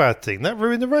was a bad thing. That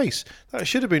ruined the race. That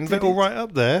should have been Did Vettel it? right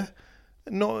up there,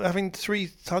 not having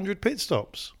 300 pit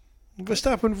stops.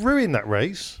 Verstappen ruined that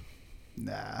race.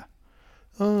 Nah.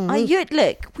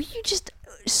 Look, will you just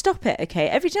stop it, okay?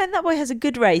 Every time that boy has a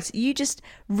good race, you just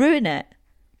ruin it.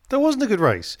 That wasn't a good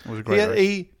race. It was a great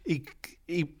race.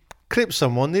 He clipped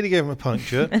someone, nearly gave him a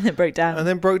puncture, And then broke down. and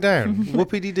then broke down.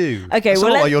 Whoopie-de-doo. Okay, It's well,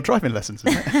 a lot let's... like your driving lessons,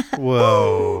 isn't it?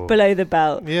 Whoa. below the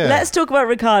belt. Yeah. Let's talk about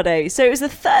Ricciardo. So it was the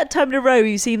third time in a row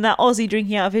we've seen that Aussie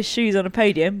drinking out of his shoes on a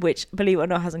podium, which, believe it or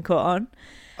not, hasn't caught on.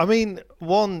 I mean,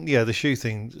 one, yeah, the shoe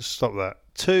thing, stop that.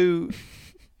 Two,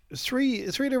 three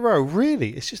in a row, really.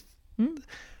 It's just,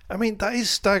 I mean, that is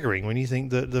staggering when you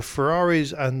think that the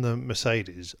Ferraris and the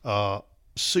Mercedes are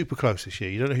super close this year.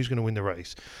 You don't know who's going to win the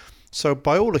race. So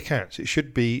by all accounts, it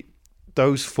should be,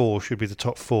 those four should be the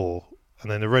top four,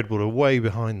 and then the Red Bull are way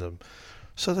behind them.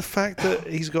 So the fact that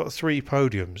he's got 3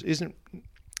 podiums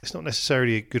it's not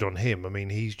necessarily good on him. I mean,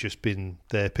 he's just been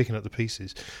there picking up the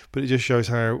pieces. But it just shows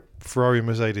how Ferrari and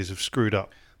Mercedes have screwed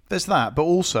up. There's that, but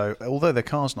also, although their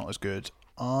car's not as good,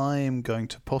 I'm going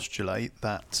to postulate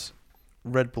that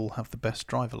Red Bull have the best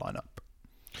driver lineup.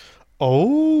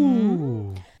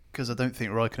 Oh. Because I don't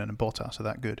think Raikkonen and Bottas are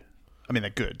that good. I mean, they're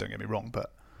good, don't get me wrong,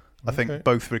 but I think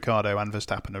both Ricciardo and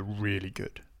Verstappen are really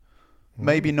good.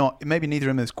 Maybe not. Maybe neither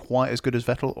of them is quite as good as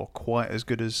Vettel or quite as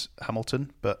good as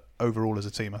Hamilton, but overall as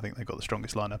a team, I think they've got the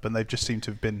strongest lineup, and they've just seemed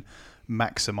to have been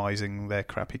maximising their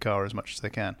crappy car as much as they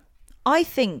can. I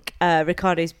think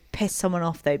Ricciardo's pissed someone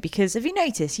off, though, because have you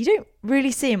noticed? You don't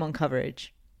really see him on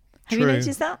coverage. Have you True.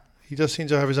 noticed that? He does seem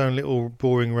to have his own little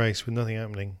boring race with nothing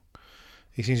happening.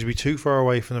 He seems to be too far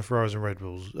away from the Ferraris and Red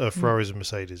Bulls, Ferraris and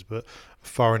Mercedes, but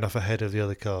far enough ahead of the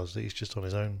other cars that he's just on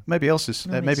his own. Maybe everyone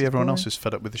boring. else is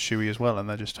fed up with the shoey as well, and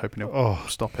they're just hoping he'll Oh,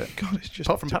 stop it. God, it's just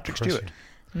apart from Patrick depressing.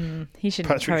 Stewart. He should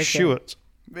Patrick Stewart.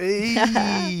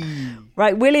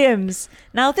 Right, Williams.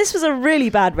 Now, this was a really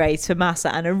bad race for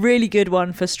Massa and a really good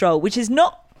one for Stroll, which is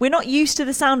not... We're not used to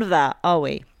the sound of that, are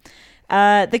we?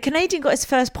 The Canadian got his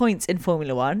first points in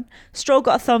Formula One. Stroll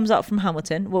got a thumbs up from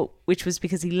Hamilton, which was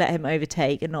because he let him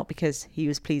overtake and not because he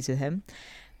was pleased with him.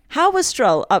 How was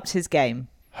Stroll up to his game?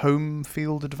 Home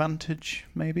field advantage,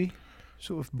 maybe?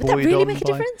 Sort of Would that buoyed really on make a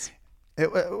by- difference?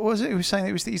 It was saying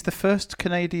he's the first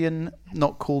Canadian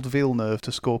not called Villeneuve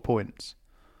to score points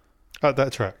At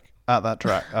that track. at that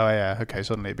track. Oh yeah, okay.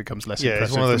 Suddenly it becomes less Yeah,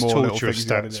 it's impressive. one of the those more little torturous things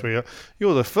you add in stats it. where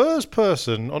you're the first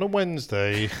person on a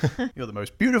Wednesday. You're the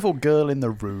most beautiful girl in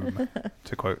the room,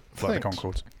 to quote Flight of the Thanks.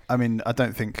 Conchords. I mean, I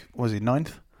don't think was he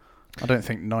 9th. I don't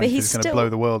think 9th he's is going to still- blow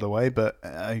the world away, but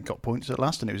he got points at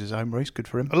last, and it was his home race. Good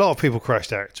for him. A lot of people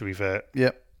crashed out, to be fair.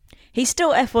 Yep. He's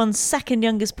still F1's second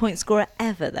youngest point scorer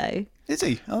ever, though. Is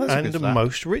he? Oh, that's a And good the stat.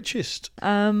 most richest.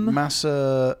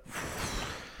 Massa.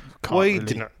 Can't Well, he really-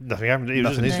 didn't, nothing happened. It nothing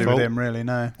wasn't to his do fault. with him, really.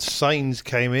 No. Sainz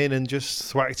came in and just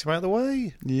thwacked him out of the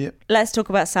way. Yep. Let's talk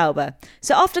about Sauber.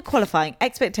 So after qualifying,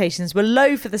 expectations were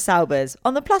low for the Saubers.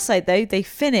 On the plus side, though, they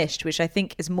finished, which I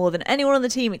think is more than anyone on the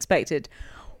team expected.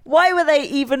 Why were they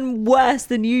even worse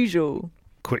than usual?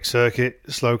 Quick circuit,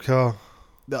 slow car.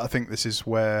 I think this is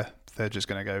where they're just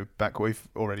going to go back. We've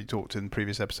already talked in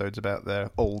previous episodes about their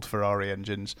old Ferrari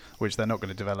engines, which they're not going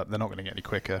to develop. They're not going to get any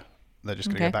quicker. They're just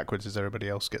going to Okay. go backwards as everybody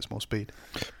else gets more speed.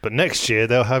 But next year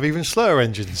they'll have even slower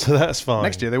engines, so that's fine.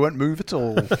 Next year they won't move at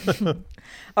all. All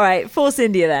right, Force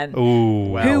India then.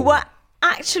 Ooh. Who were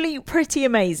actually pretty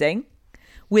amazing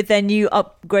with their new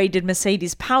upgraded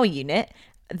Mercedes power unit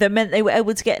that meant they were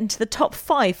able to get into the top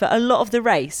 5 for a lot of the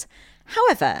race.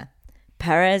 However,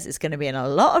 Perez is going to be in a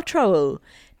lot of trouble.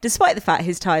 Despite the fact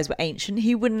his tyres were ancient,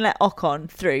 he wouldn't let Ocon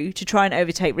through to try and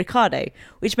overtake Ricciardo,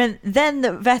 which meant then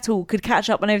that Vettel could catch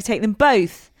up and overtake them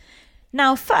both.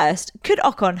 Now, first, could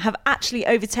Ocon have actually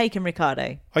overtaken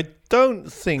Ricciardo? I don't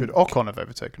think... Could Ocon have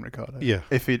overtaken Ricciardo? Yeah.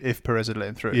 If Perez had let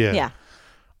him through? Yeah.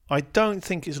 I don't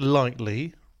think it's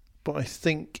likely, but I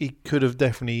think he could have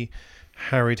definitely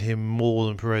harried him more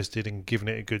than Perez did and given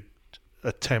it a good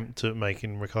attempt at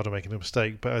making Ricciardo making a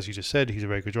mistake. But as you just said, he's a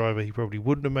very good driver. He probably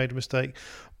wouldn't have made a mistake.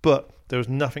 But there was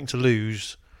nothing to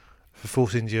lose for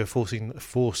Force India forcing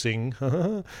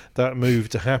that move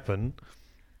to happen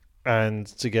and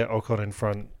to get Ocon in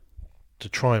front to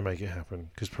try and make it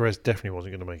happen, because Perez definitely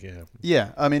wasn't going to make it happen.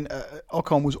 Yeah, I mean,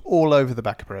 Ocon was all over the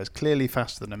back of Perez, clearly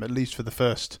faster than him, at least for the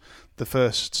first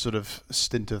sort of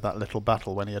stint of that little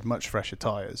battle when he had much fresher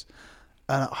tyres.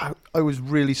 And I was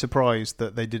really surprised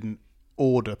that they didn't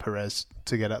order Perez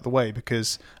to get out of the way,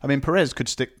 because, I mean, Perez could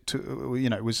stick to,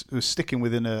 was sticking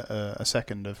within a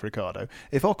second of Ricciardo.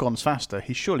 If Ocon's faster,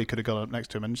 he surely could have gone up next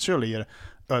to him, and surely a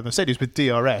Mercedes with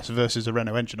DRS versus a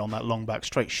Renault engine on that long back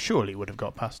straight surely would have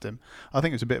got past him. I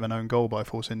think it was a bit of an own goal by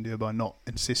Force India by not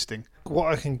insisting.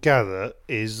 What I can gather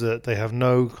is that they have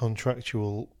no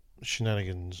contractual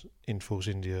shenanigans in Force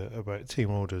India about team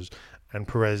orders, and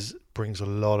Perez brings a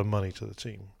lot of money to the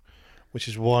team, which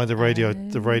is why the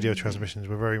radio transmissions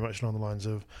were very much along the lines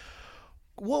of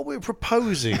what we're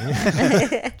proposing.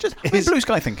 Just blue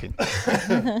sky thinking.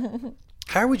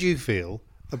 How would you feel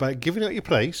about giving up your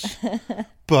place,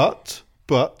 but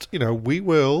we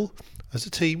will, as a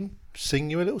team, sing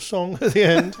you a little song at the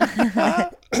end,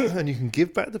 and you can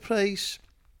give back the place.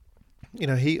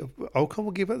 Ocon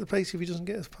will give back the place if he doesn't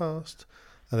get us past.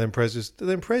 And then Perez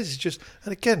is just,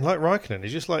 and again, like Raikkonen,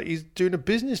 he's just like he's doing a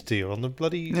business deal on the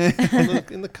bloody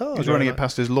in the car. He's running it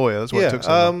past his lawyer. That's what it took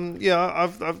so long.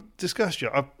 I've discussed you.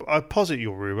 I posit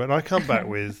your rumour, and I come back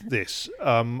with this.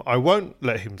 I won't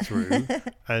let him through,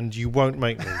 and you won't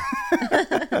make me.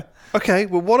 Okay.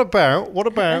 Well, what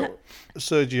about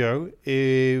Sergio?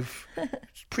 If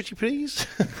pretty please,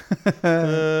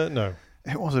 no.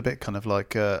 It was a bit kind of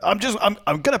like, I'm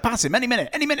going to pass him any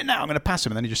minute now. I'm going to pass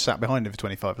him, and then he just sat behind him for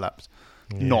 25 laps,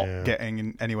 not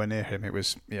getting anywhere near him. It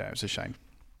was a shame.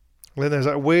 Well, then there's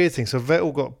that weird thing. So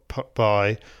Vettel got put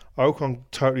by, Ocon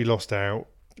totally lost out,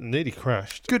 nearly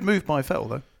crashed. Good move by Vettel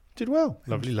though. Did well.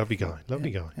 Lovely guy.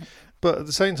 Yeah. But at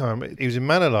the same time, he was in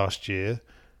Manor last year,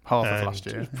 for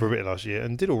a bit of last year,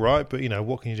 and did all right. But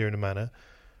what can you do in a Manor?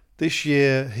 This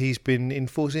year, he's been in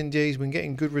Force India, he's been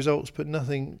getting good results, but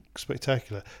nothing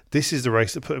spectacular. This is the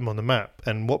race that put him on the map.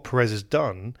 And what Perez has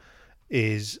done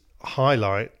is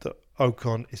highlight that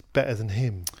Ocon is better than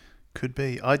him. Could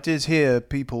be. I did hear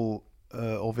people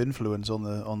of influence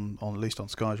on at least on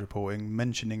Sky's reporting,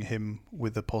 mentioning him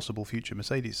with a possible future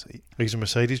Mercedes seat. He's a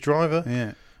Mercedes driver.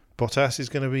 Yeah. Bottas is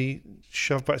going to be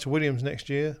shoved back to Williams next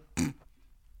year.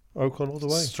 Ocon all the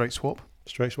way. Straight swap,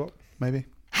 maybe.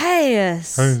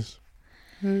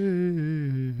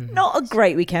 Not a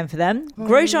great weekend for them.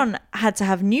 Grosjean had to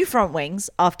have new front wings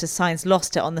after Sainz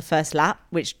lost it on the first lap,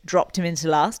 which dropped him into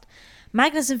last.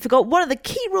 Magnussen forgot one of the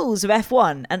key rules of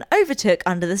F1 and overtook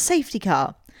under the safety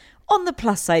car. On the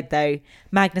plus side, though,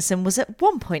 Magnussen was at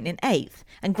one point in 8th,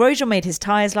 and Grosjean made his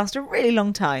tyres last a really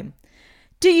long time.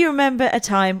 Do you remember a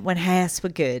time when Haas were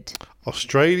good?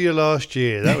 Australia last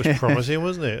year. That was promising,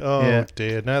 wasn't it? Oh,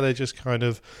 dear. Now they're just kind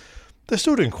of... They're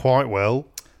still doing quite well.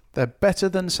 They're better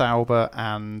than Sauber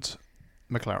and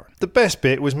McLaren. The best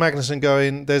bit was Magnussen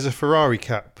going, there's a Ferrari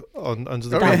cap under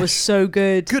the... That was so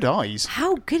good. Good eyes.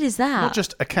 How good is that? Not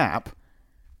just a cap,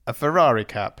 a Ferrari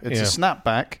cap. It's a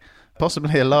snapback,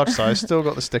 possibly a large size, still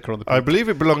got the sticker on the back. I believe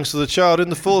it belongs to the child in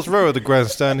the 4th row of the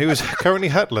grandstand who is currently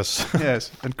hatless.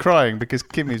 Yes, and crying because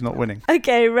Kimi's not winning.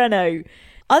 Okay, Renault.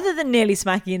 Other than nearly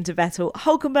smacking into Vettel,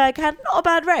 Hülkenberg had not a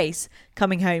bad race,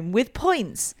 coming home with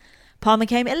points. Palmer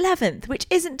came 11th, which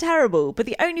isn't terrible, but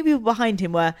the only people behind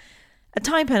him were a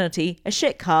time penalty, a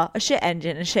shit car, a shit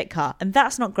engine, and a shit car, and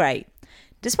that's not great.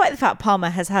 Despite the fact Palmer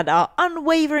has had our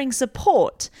unwavering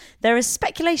support, there is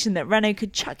speculation that Renault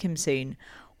could chuck him soon.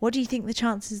 What do you think the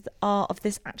chances are of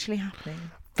this actually happening?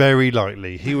 Very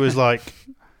likely. He was like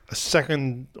a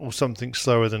second or something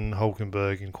slower than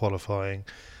Hülkenberg in qualifying.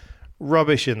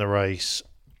 Rubbish in the race.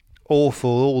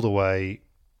 Awful all the way.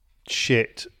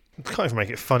 Shit. Can't even make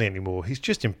it funny anymore. He's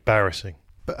just embarrassing.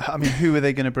 But, I mean, who are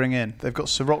they going to bring in? They've got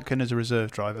Sirotkin as a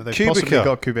reserve driver. They've Kubica. Possibly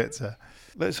got Kubica.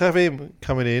 Let's have him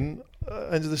coming in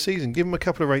end of the season. Give him a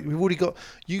couple of races. We've already got...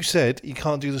 You said you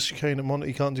can't do the chicane at Monaco.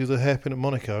 You can't do the hairpin at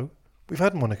Monaco. We've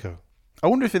had Monaco. I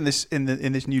wonder if in this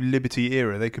new Liberty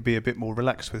era they could be a bit more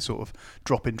relaxed with sort of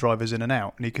dropping drivers in and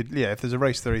out. And he could, if there's a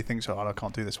race there he thinks, I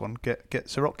can't do this one. Get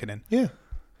Sirotkin in. Yeah.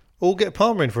 All get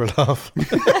Palmer in for a laugh.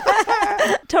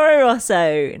 Toro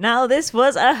Rosso. Now, this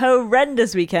was a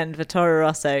horrendous weekend for Toro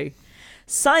Rosso.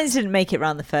 Sainz didn't make it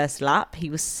round the first lap. He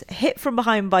was hit from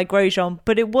behind by Grosjean,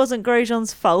 but it wasn't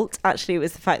Grosjean's fault. Actually, it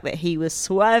was the fact that he was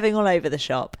swerving all over the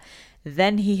shop.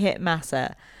 Then he hit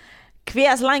Massa.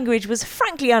 Kvyat's language was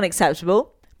frankly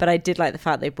unacceptable, but I did like the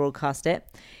fact they broadcast it.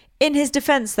 In his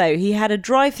defence, though, he had a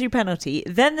drive-through penalty.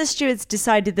 Then the stewards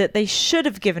decided that they should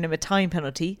have given him a time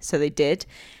penalty, so they did.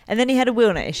 And then he had a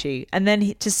wheel nut issue. And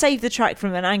then to save the track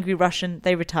from an angry Russian,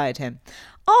 they retired him.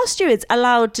 Are stewards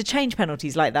allowed to change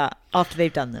penalties like that after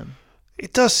they've done them?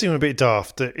 It does seem a bit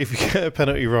daft that if you get a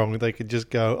penalty wrong, they could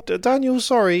just go, Daniel,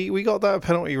 sorry, we got that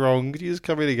penalty wrong. Could you just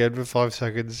come in again for 5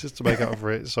 seconds just to make up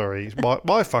for it? Sorry, it's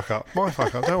my fuck up.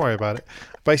 Don't worry about it.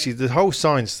 Basically, the whole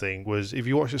Sainz thing was, if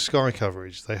you watch the Sky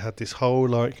coverage, they had this whole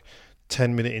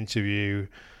 10-minute interview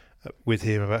with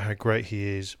him about how great he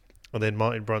is. And then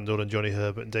Martin Brundle and Johnny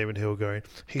Herbert and Damon Hill going,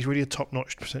 he's really a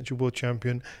top-notch potential world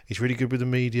champion. He's really good with the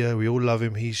media. We all love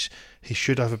him. He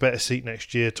should have a better seat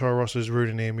next year. Toro Rosso's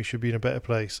ruining him. He should be in a better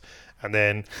place. And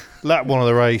then lap one of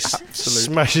the race,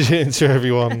 smashes it into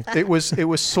everyone. It was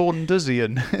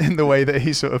Saundersian in the way that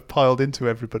he sort of piled into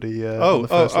everybody. On the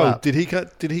first lap. Did he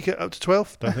get up to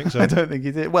 12th? Don't think so. I don't think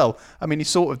he did. Well, I mean, he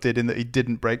sort of did in that he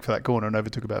didn't brake for that corner and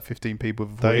overtook about 15 people.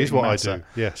 That is what Massa. I do.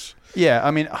 Yes. Yeah,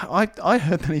 I mean, I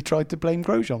heard that he tried to blame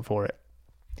Grosjean for it,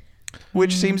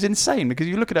 which seems insane because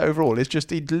you look at it overall, it's just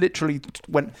he literally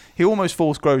he almost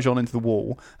forced Grosjean into the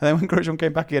wall, and then when Grosjean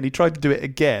came back again, he tried to do it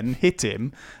again, hit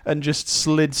him, and just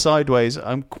slid sideways.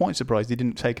 I'm quite surprised he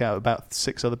didn't take out about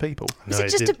 6 other people. Was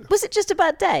it just a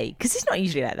bad day? Because he's not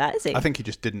usually like that, is he? I think he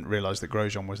just didn't realise that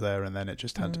Grosjean was there, and then it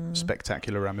just had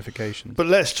spectacular ramifications. But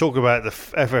let's talk about the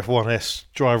FF1S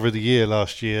Driver of the Year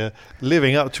last year,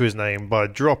 living up to his name by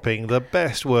dropping the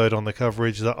best word on the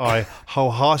coverage that I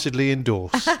wholeheartedly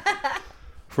endorse.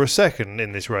 For a second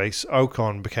in this race,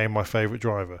 Ocon became my favourite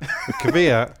driver. But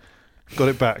Kvyat got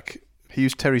it back. He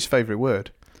used Terry's favourite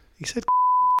word. He said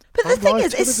But the thing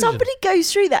is, if somebody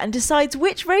goes through that and decides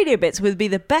which radio bits would be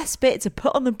the best bit to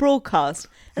put on the broadcast,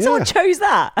 and someone chose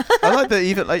that. I like that.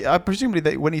 Even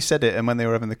presumably when he said it and when they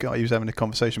were he was having a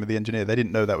conversation with the engineer, they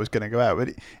didn't know that was going to go out. But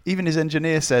even his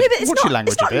engineer said, "What's your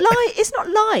language?" It's not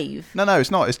live. No,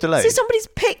 it's not. It's delayed. So somebody's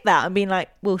picked that and been like,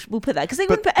 "We'll put that," because they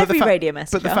wouldn't put every radio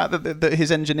message. But the fact that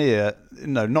his engineer,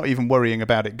 not even worrying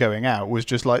about it going out, was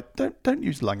just like, "Don't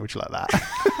use language like that."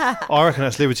 I reckon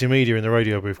that's Liberty Media in the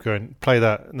radio booth going, "Play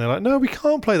that," and they're like, "No, we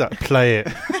can't play that." Play it.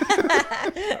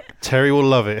 Terry will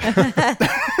love it.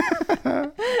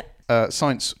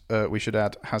 Sainz, we should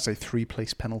add, has a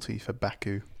 3-place penalty for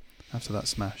Baku after that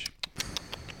smash.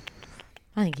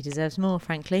 I think he deserves more,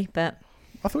 frankly, but...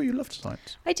 I thought you loved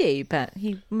Sainz. I do, but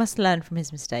he must learn from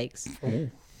his mistakes. Oh.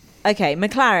 Okay,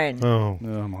 McLaren. Oh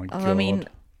my God. I mean,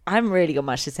 I haven't really got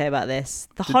much to say about this.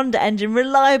 The Honda engine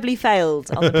reliably failed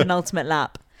on the penultimate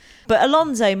lap. But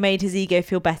Alonso made his ego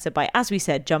feel better by, as we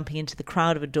said, jumping into the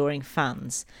crowd of adoring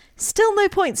fans. Still no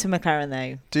points for McLaren,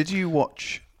 though. Did you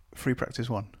watch Free Practice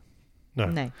 1?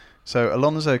 No. So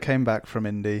Alonso came back from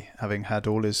Indy, having had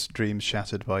all his dreams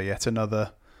shattered by yet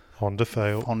another Honda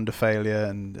failure,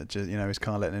 and his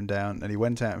car letting him down. And he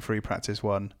went out in Free Practice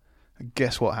 1. And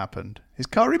guess what happened? His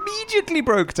car immediately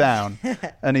broke down,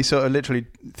 and he sort of literally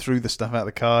threw the stuff out of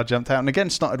the car, jumped out, and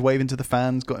again started waving to the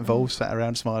fans, got involved, sat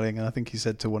around smiling. And I think he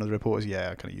said to one of the reporters,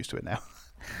 "Yeah, I'm kind of used to it now."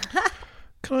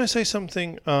 Can I say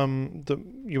something that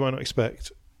you might not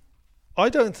expect? I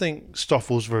don't think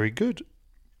Stoffel's very good.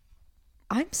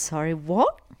 I'm sorry,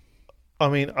 what? I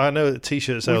mean, I know that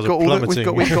T-shirt sales are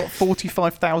plummeting. We've got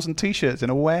 45,000 T-shirts in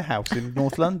a warehouse in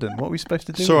North London. What are we supposed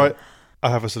to do? It's all right. I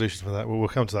have a solution for that. We'll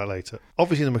come to that later.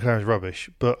 Obviously, the McLaren's rubbish,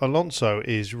 but Alonso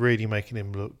is really making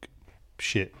him look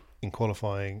shit in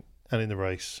qualifying and in the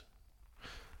race.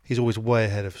 He's always way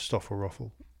ahead of Stoffel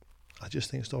Roffel. I just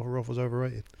think Stoffel Roffel's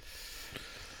overrated.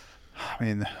 I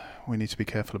mean, we need to be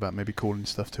careful about maybe calling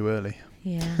stuff too early.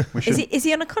 Yeah. Is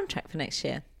he on a contract for next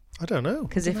year? I don't know.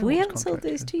 Because if we hadn't sold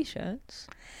those T-shirts...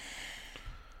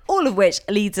 All of which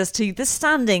leads us to the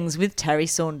standings with Terry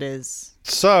Saunders.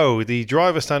 So, the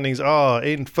driver standings are,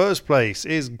 in first place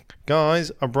is,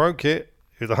 guys, I broke it,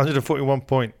 with 141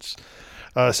 points.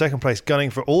 Second place, gunning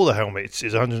for all the helmets,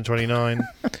 is 129.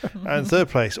 And third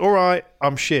place, all right,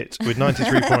 I'm shit, with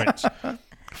 93 points.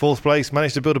 Fourth place,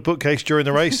 managed to build a bookcase during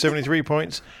the race, 73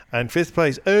 points. And fifth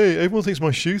place, hey, everyone thinks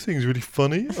my shoe thing's really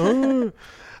funny. Oh.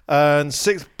 And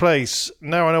sixth place,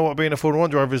 now I know what being a Formula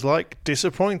 1 driver is like,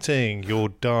 disappointing, your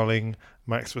darling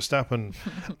Max Verstappen.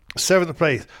 Seventh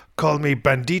place, call me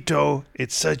Bandito,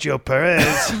 it's Sergio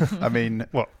Perez. I mean,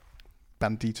 what?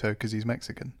 Bandito because he's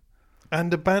Mexican.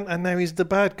 And now he's the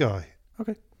bad guy.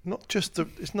 Okay.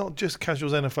 It's not just casual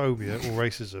xenophobia or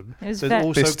racism. There's fair.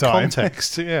 also This time.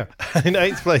 context. Yeah. In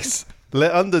 8th place,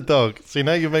 Let Underdog. See,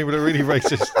 now you've made me look really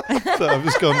racist. So I've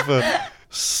just gone for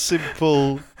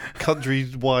simple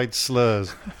countrywide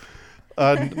slurs.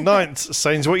 And 9th,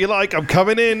 Saying's What You Like, I'm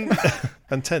Coming In.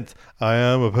 And 10th, I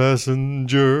Am a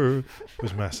Passenger.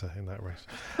 Was Massa in that race.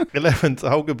 11th,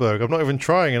 Hulkenberg, I'm not even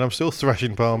trying and I'm still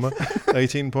thrashing Palmer.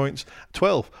 18 points.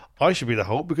 12th, I Should Be the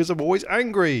Hulk because I'm always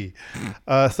angry.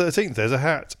 13th, There's a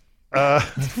Hat.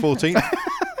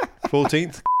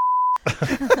 14th.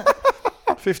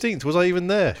 15th, was I even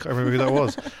there? I can't remember who that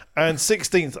was. And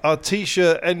 16th, our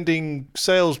t-shirt ending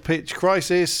sales pitch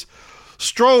crisis.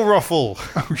 Stroll Ruffle.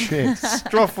 Oh shit!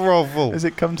 Stroll Ruffle. Has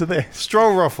it come to this?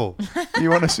 Stroll Ruffle.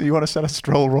 You want to sell a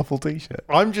Stroll Ruffle T-shirt?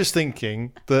 I'm just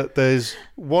thinking that there's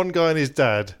one guy and his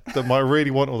dad that might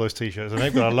really want all those t-shirts, and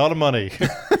they've got a lot of money.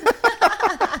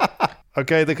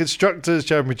 Okay, the Constructors'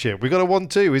 Championship. We got a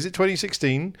 1-2. Is it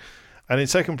 2016? And in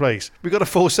second place, we got a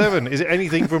 4-7. Is it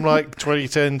anything from like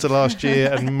 2010 to last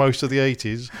year and most of the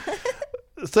 80s?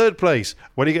 Third place,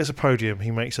 when he gets a podium,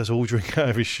 he makes us all drink out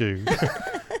of his shoe.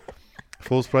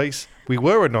 Fourth place, we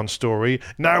were a non-story,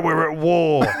 now we're at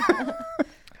war.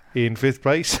 In fifth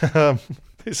place,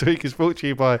 this week is brought to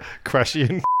you by Crashy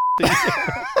and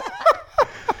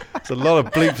There's a lot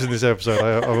of bleeps in this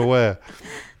episode, I'm aware.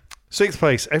 Sixth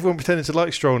place, everyone pretended to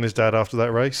like Stroll and his dad after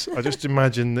that race. I just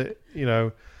imagine that,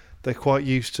 they're quite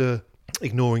used to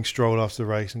ignoring Stroll after the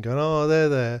race and going, oh, they're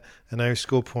there. And now he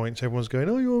scored points. Everyone's going,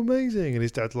 oh, you're amazing. And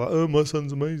his dad's like, oh, my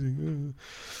son's amazing.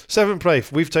 Seventh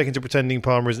place, we've taken to pretending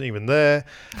Palmer isn't even there.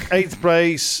 Eighth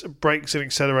place, brakes and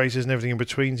accelerators and everything in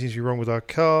between seems to be wrong with our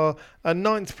car. And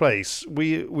ninth place,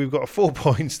 we've got 4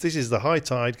 points. This is the high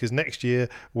tide because next year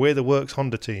we're the Works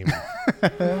Honda team.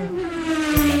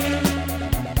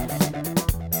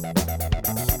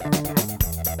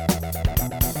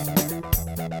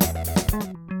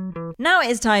 Now it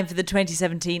is time for the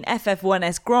 2017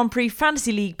 FF1S Grand Prix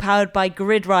Fantasy League powered by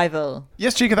Grid Rival.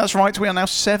 Yes, Chica, that's right. We are now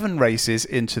 7 races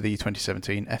into the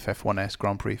 2017 FF1S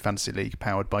Grand Prix Fantasy League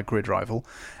powered by Grid Rival.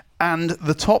 And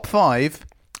the top 5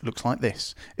 looks like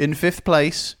this. In 5th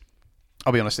place,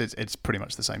 I'll be honest, it's pretty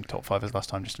much the same top 5 as last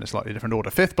time, just in a slightly different order.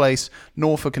 5th place,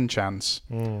 Norfolk and Chance.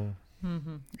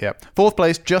 Mm-hmm. Yeah. 4th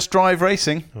place, Just Drive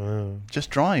Racing. Just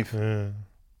Drive.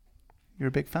 You're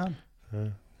a big fan.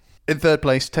 In 3rd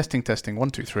place, Testing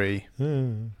 1, 2, 3.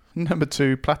 Number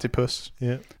 2, Platypus.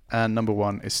 Yeah. And number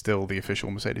 1 is still the official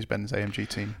Mercedes-Benz AMG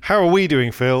team. How are we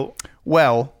doing, Phil?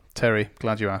 Well, Terry,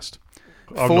 glad you asked.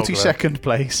 42nd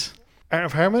place. Out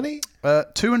of how many?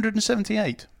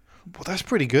 278. Well, that's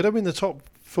pretty good. I'm in the top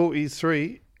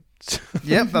 43.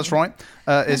 Yep, that's right.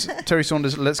 Is Terry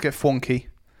Saunders' Let's Get Funky.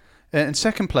 In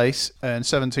 2nd place, and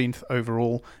 17th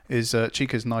overall, is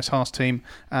Chica's Nice Haas team.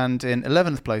 And in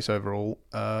 11th place overall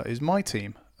is my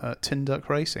team, Tin Duck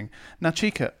Racing. Now,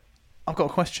 Chica, I've got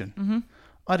a question. Mm-hmm.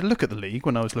 I had a look at the league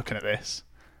when I was looking at this.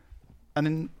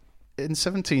 And in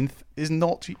 17th is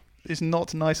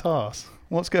not Nice Haas.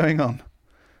 What's going on?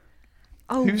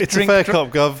 Oh, it's a fair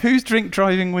cop, Gov. Who's drink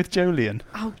driving with Jolien?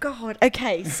 Oh, God.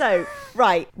 Okay, so,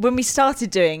 right, when we started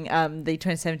doing the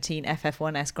 2017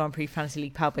 FF1S Grand Prix Fantasy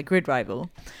League powered by Grid Rival,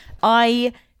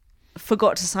 I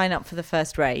forgot to sign up for the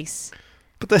first race.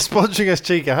 But they're sponsoring us,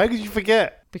 Chica. How could you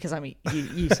forget? Because I'm a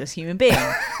useless human being.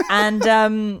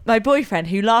 And my boyfriend,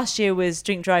 who last year was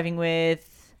drink driving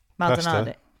with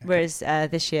Maldonado, whereas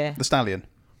this year... The Stallion.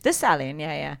 The Stallion,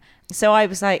 yeah. So I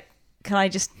was like, can I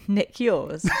just nick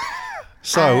yours?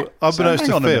 So, unbeknownst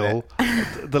to hang on a Phil,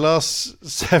 the last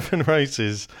 7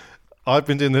 races, I've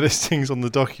been doing the listings on the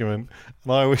document,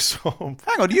 and I always saw them.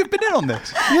 Hang on, you've been in on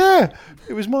this? Yeah,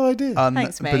 it was my idea.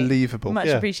 Thanks, mate. Unbelievable. Much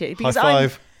appreciated. Because High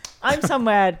five. I'm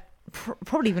somewhere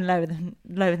probably even lower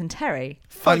than Terry.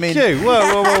 Fuck you.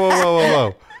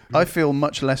 Whoa. I feel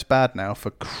much less bad now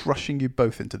for crushing you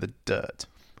both into the dirt.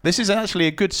 This is actually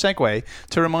a good segue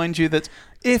to remind you that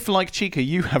if, like Chica,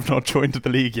 you have not joined the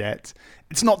league yet,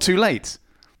 it's not too late.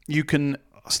 You can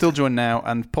still join now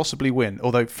and possibly win.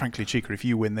 Although, frankly, Chica, if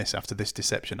you win this after this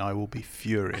deception, I will be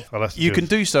furious. Oh, you can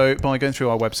do so by going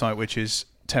through our website, which is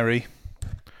Terry.com.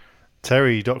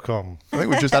 I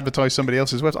think we've just advertised somebody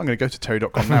else's website. I'm going to go to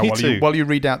Terry.com now while you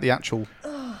read out the actual...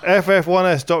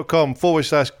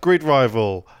 FF1S.com/Grid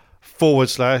Rival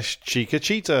 /Chica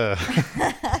Cheetah.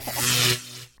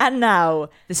 And now,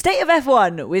 the state of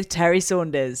F1 with Terry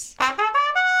Saunders.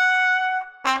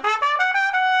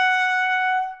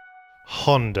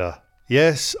 Honda.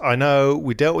 Yes, I know,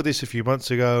 we dealt with this a few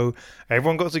months ago.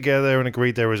 Everyone got together and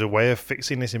agreed there was a way of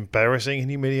fixing this embarrassing and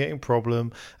humiliating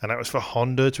problem, and that was for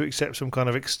Honda to accept some kind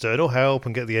of external help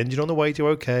and get the engine on the way to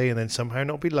okay and then somehow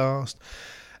not be last.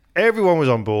 Everyone was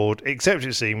on board, except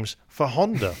it seems, for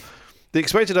Honda. The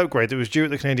expected upgrade that was due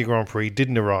at the Canadian Grand Prix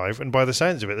didn't arrive, and by the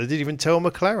sounds of it, they didn't even tell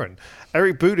McLaren.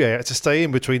 Eric Boudier had to stay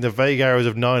in between the vague hours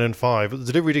of 9 and 5, but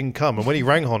the delivery didn't come, and when he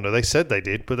rang Honda, they said they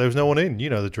did, but there was no one in. You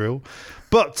know the drill.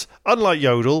 But, unlike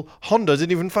Yodel, Honda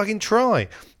didn't even fucking try.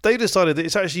 They decided that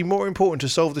it's actually more important to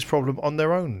solve this problem on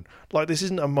their own. Like, this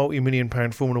isn't a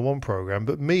multi-million-pound Formula 1 programme,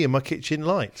 but me and my kitchen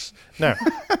lights. Now,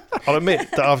 I'll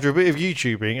admit that after a bit of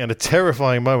YouTubing and a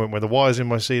terrifying moment where the wires in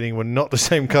my ceiling were not the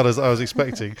same colours I was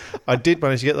expecting, I did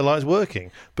manage to get the lights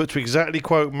working. But to exactly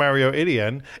quote Mario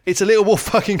Ilian, it's a little more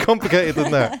fucking complicated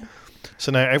than that.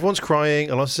 So now everyone's crying.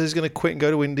 Alonso is going to quit and go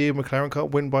to India. McLaren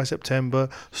can't win by September.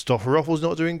 Stofferoffle's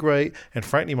not doing great. And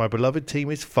frankly, my beloved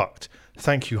team is fucked.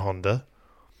 Thank you, Honda.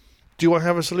 Do I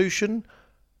have a solution?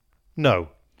 No.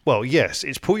 Well, yes,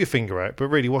 it's pull your finger out, but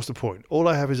really, what's the point? All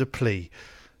I have is a plea.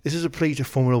 This is a plea to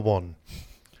Formula 1.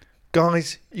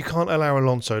 Guys, you can't allow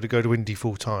Alonso to go to Indy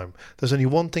full time. There's only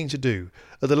one thing to do.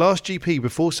 At the last GP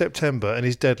before September and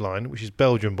his deadline, which is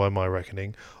Belgium by my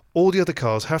reckoning, all the other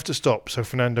cars have to stop so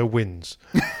Fernando wins.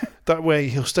 That way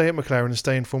he'll stay at McLaren and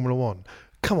stay in Formula 1.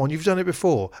 Come on, you've done it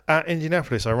before. At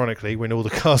Indianapolis, ironically, when all the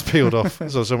cars peeled off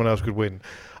so someone else could win.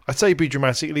 I'd say be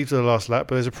dramatic, leave to the last lap,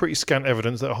 but there's a pretty scant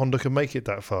evidence that Honda can make it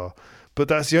that far. But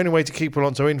that's the only way to keep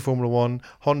Alonso in Formula 1.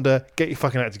 Honda, get your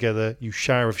fucking act together, you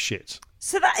shower of shit.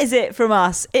 So that is it from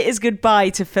us. It is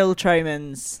goodbye to Phil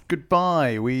Tromans.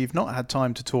 Goodbye. We've not had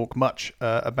time to talk much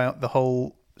about the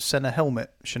whole Senna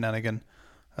helmet shenanigan,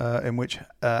 in which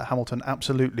Hamilton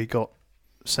absolutely got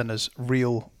Senna's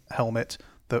real helmet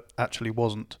that actually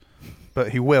wasn't. But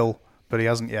he will, but he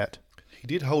hasn't yet. He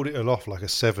did hold it aloft like a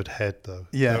severed head, though.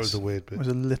 Yes. That was a weird bit. It was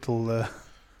a little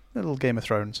Game of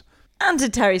Thrones. And to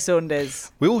Terry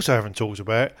Saunders. We also haven't talked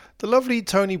about the lovely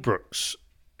Tony Brooks,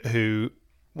 who,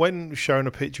 when shown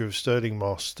a picture of Sterling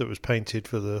Moss that was painted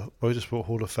for the Motorsport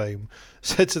Hall of Fame,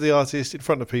 said to the artist in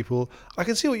front of people, "I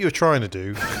can see what you were trying to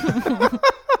do."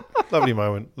 Lovely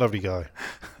moment. Lovely guy.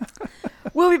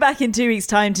 We'll be back in 2 weeks'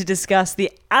 time to discuss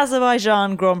the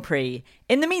Azerbaijan Grand Prix.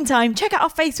 In the meantime, check out our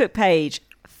Facebook page,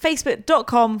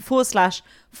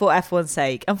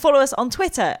 facebook.com/ForF1sake, and follow us on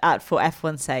Twitter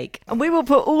 @ForF1sake. And we will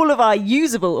put all of our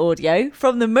usable audio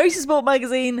from the Motorsport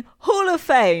Magazine Hall of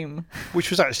Fame. Which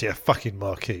was actually a fucking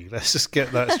marquee. Let's just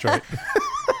get that straight.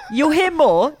 You'll hear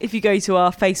more if you go to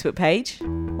our Facebook page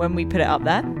when we put it up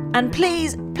there. And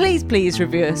please, please, please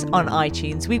review us on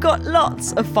iTunes. We've got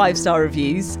lots of 5-star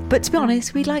reviews, but to be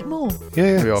honest, we'd like more.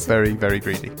 Yeah. We are very, very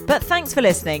greedy. But thanks for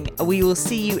listening. We will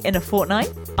see you in a fortnight.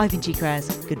 I've been G.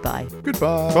 Kraz. Goodbye.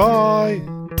 Goodbye. Bye.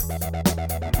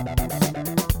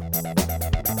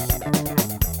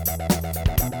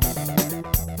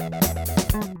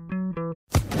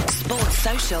 Sports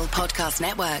Social Podcast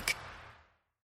Network.